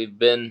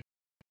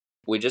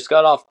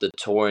off the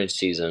touring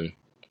season,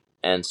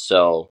 and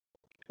so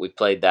we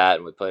played that,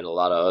 and we played a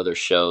lot of other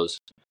shows,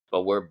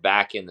 but we're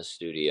back in the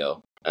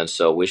studio, and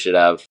so we should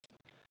have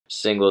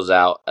singles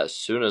out as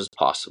soon as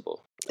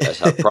possible.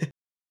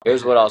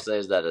 Here's what I'll say,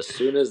 is that as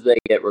soon as they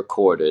get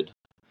recorded,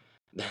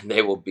 then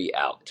they will be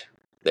out.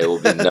 They will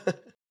be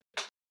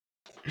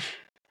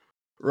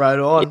Right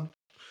on.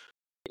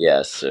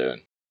 yeah,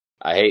 soon.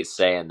 I hate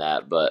saying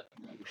that, but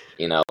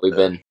we've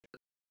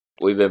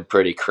been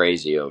pretty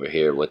crazy over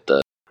here with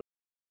the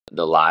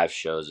live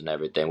shows and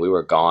everything. We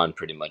were gone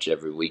pretty much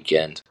every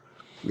weekend.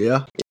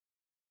 Yeah.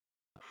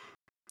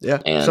 Yeah.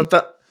 And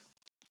Sometimes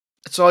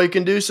that's all you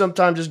can do.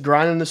 Sometimes just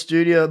grind in the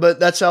studio, but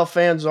that's how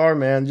fans are,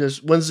 man.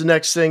 Just when's the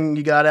next thing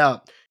you got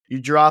out? You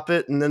drop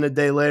it, and then a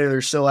day later,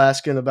 they're still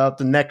asking about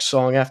the next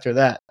song after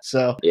that.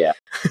 So yeah,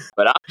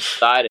 but I'm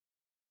excited.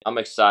 I'm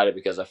excited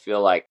because I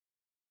feel like,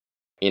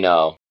 you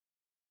know,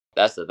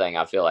 that's the thing.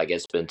 I feel like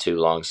it's been too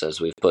long since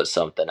we've put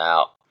something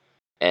out,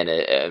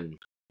 and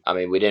I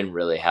mean, we didn't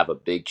really have a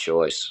big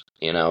choice,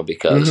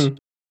 because Mhm.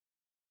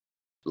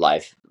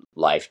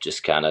 life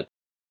just kind of,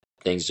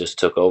 things just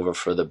took over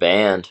for the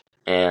band,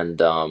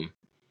 and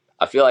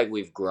I feel like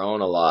we've grown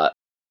a lot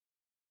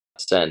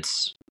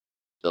since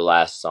the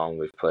last song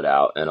we've put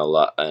out,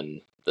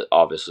 and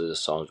obviously the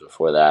songs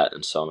before that,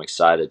 and so I'm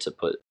excited to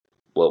put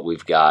what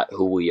we've got,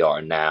 who we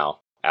are now,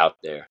 out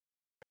there.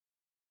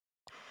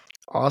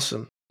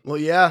 Awesome. Well,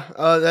 yeah,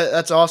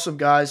 that's awesome,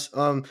 guys.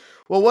 Well,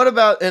 what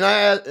about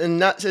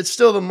it's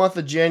still the month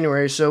of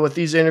January, so with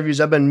these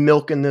interviews, I've been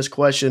milking this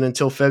question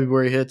until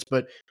February hits.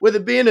 But with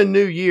it being a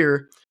new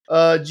year,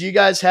 do you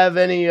guys have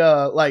any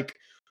like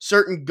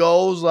certain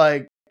goals,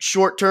 like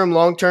short term,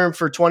 long term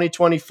for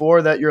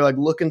 2024 that you're like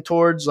looking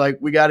towards? Like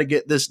we got to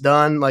get this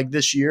done like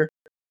this year.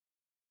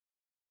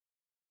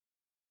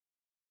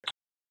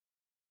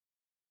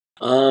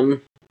 I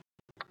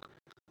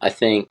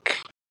think.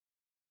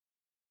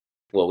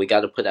 Well, we got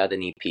to put out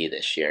an EP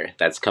this year.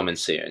 That's coming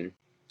soon.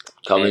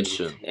 Coming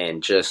soon.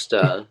 And just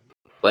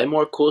play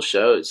more cool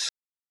shows.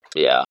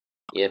 Yeah.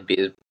 Yeah,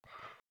 be on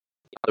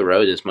the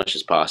road as much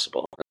as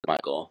possible. That's my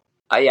goal.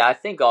 Yeah, I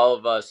think all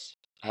of us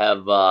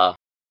have,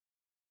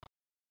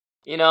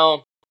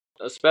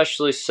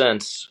 especially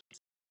since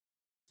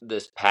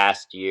this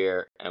past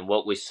year and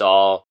what we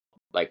saw,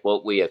 like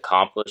what we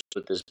accomplished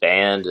with this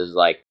band is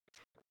like,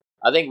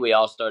 I think we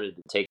all started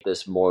to take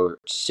this more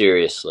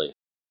seriously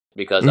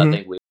because I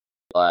think we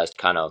realized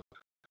kind of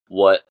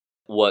what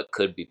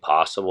could be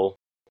possible.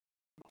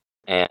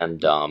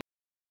 And, so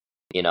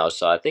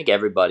I think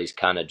everybody's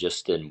kind of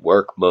just in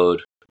work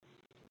mode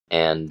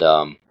and,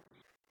 trying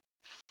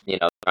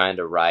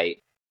to write,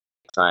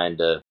 trying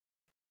to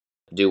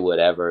do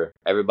whatever.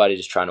 Everybody's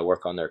just trying to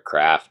work on their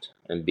craft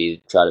and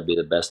try to be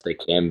the best they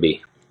can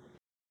be.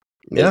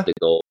 Yeah. Is the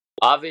goal.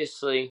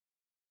 Obviously,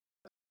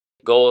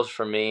 goals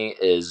for me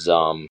is,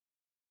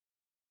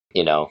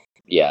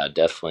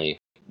 definitely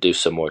do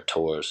some more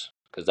tours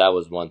because that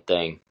was one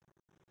thing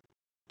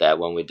that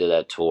when we did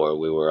that tour,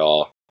 we were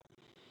all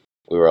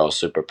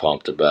super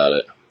pumped about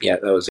it. Yeah,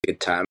 that was a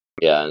good time.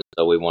 Yeah, and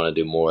so we want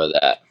to do more of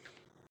that.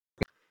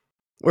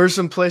 Where's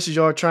some places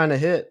y'all are trying to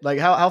hit? Like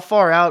how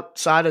far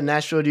outside of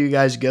Nashville do you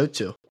guys go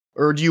to,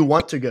 or do you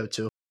want to go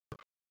to?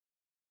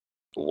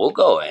 We'll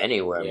go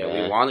anywhere, Yeah,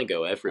 man. we want to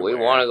go everywhere. We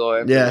want to go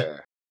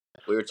everywhere.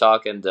 Yeah. We were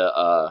talking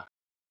to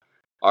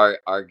our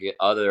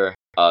other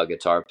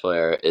guitar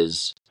player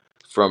is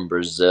from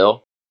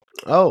Brazil.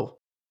 Oh.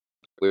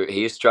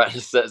 He's trying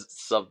to set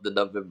something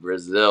up in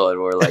Brazil,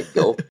 and we're like,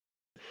 go.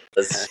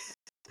 Let's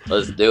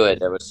do it.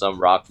 There was some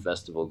rock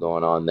festival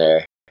going on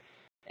there,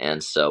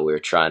 and so we were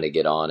trying to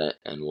get on it,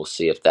 and we'll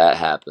see if that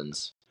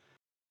happens.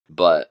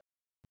 But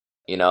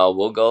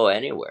we'll go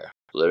anywhere.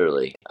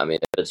 Literally, I mean,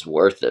 if it's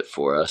worth it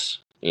for us,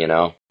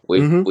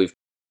 we've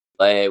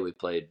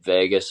played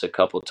Vegas a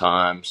couple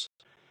times.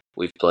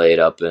 We've played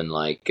up in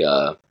like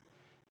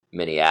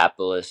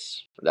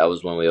Minneapolis. That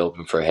was when we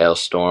opened for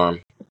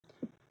Hailstorm.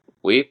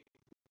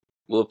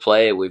 We'll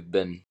play. We've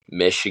been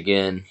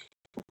Michigan.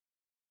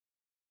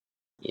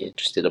 Yeah,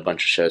 just did a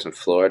bunch of shows in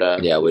Florida.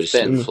 Yeah, we've just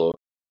been in Florida.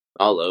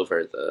 All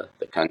over the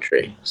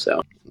country.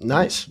 So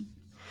nice.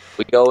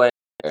 We go in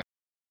there.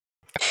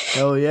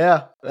 Hell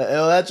yeah.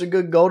 That's a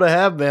good goal to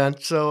have, man.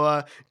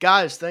 So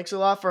guys, thanks a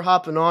lot for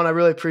hopping on. I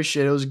really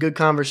appreciate it. It was a good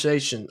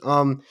conversation.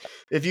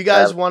 If you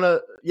guys wanna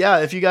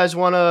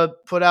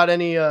put out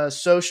any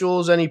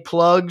socials, any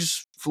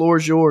plugs,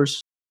 floor's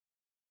yours.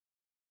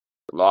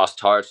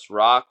 Lost Hearts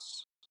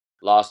Rocks,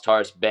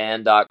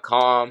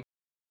 LostHeartsBand.com.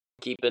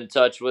 Keep in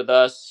touch with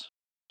us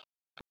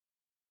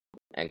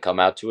and come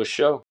out to a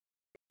show.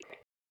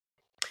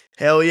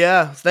 Hell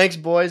yeah. Thanks,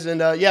 boys. And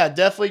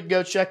definitely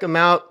go check them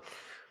out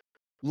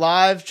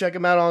live. Check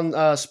them out on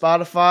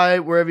Spotify,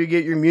 wherever you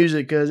get your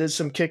music, because it's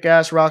some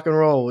kick-ass rock and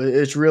roll.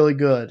 It's really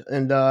good.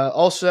 And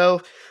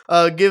also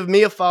give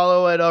me a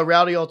follow at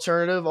Rowdy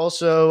Alternative.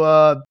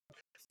 Also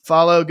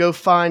go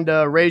find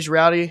Raise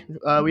Rowdy.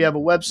 We have a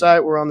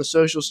website. We're on the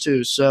socials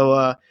too.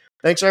 So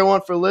thanks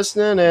everyone for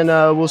listening, and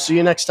we'll see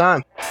you next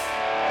time.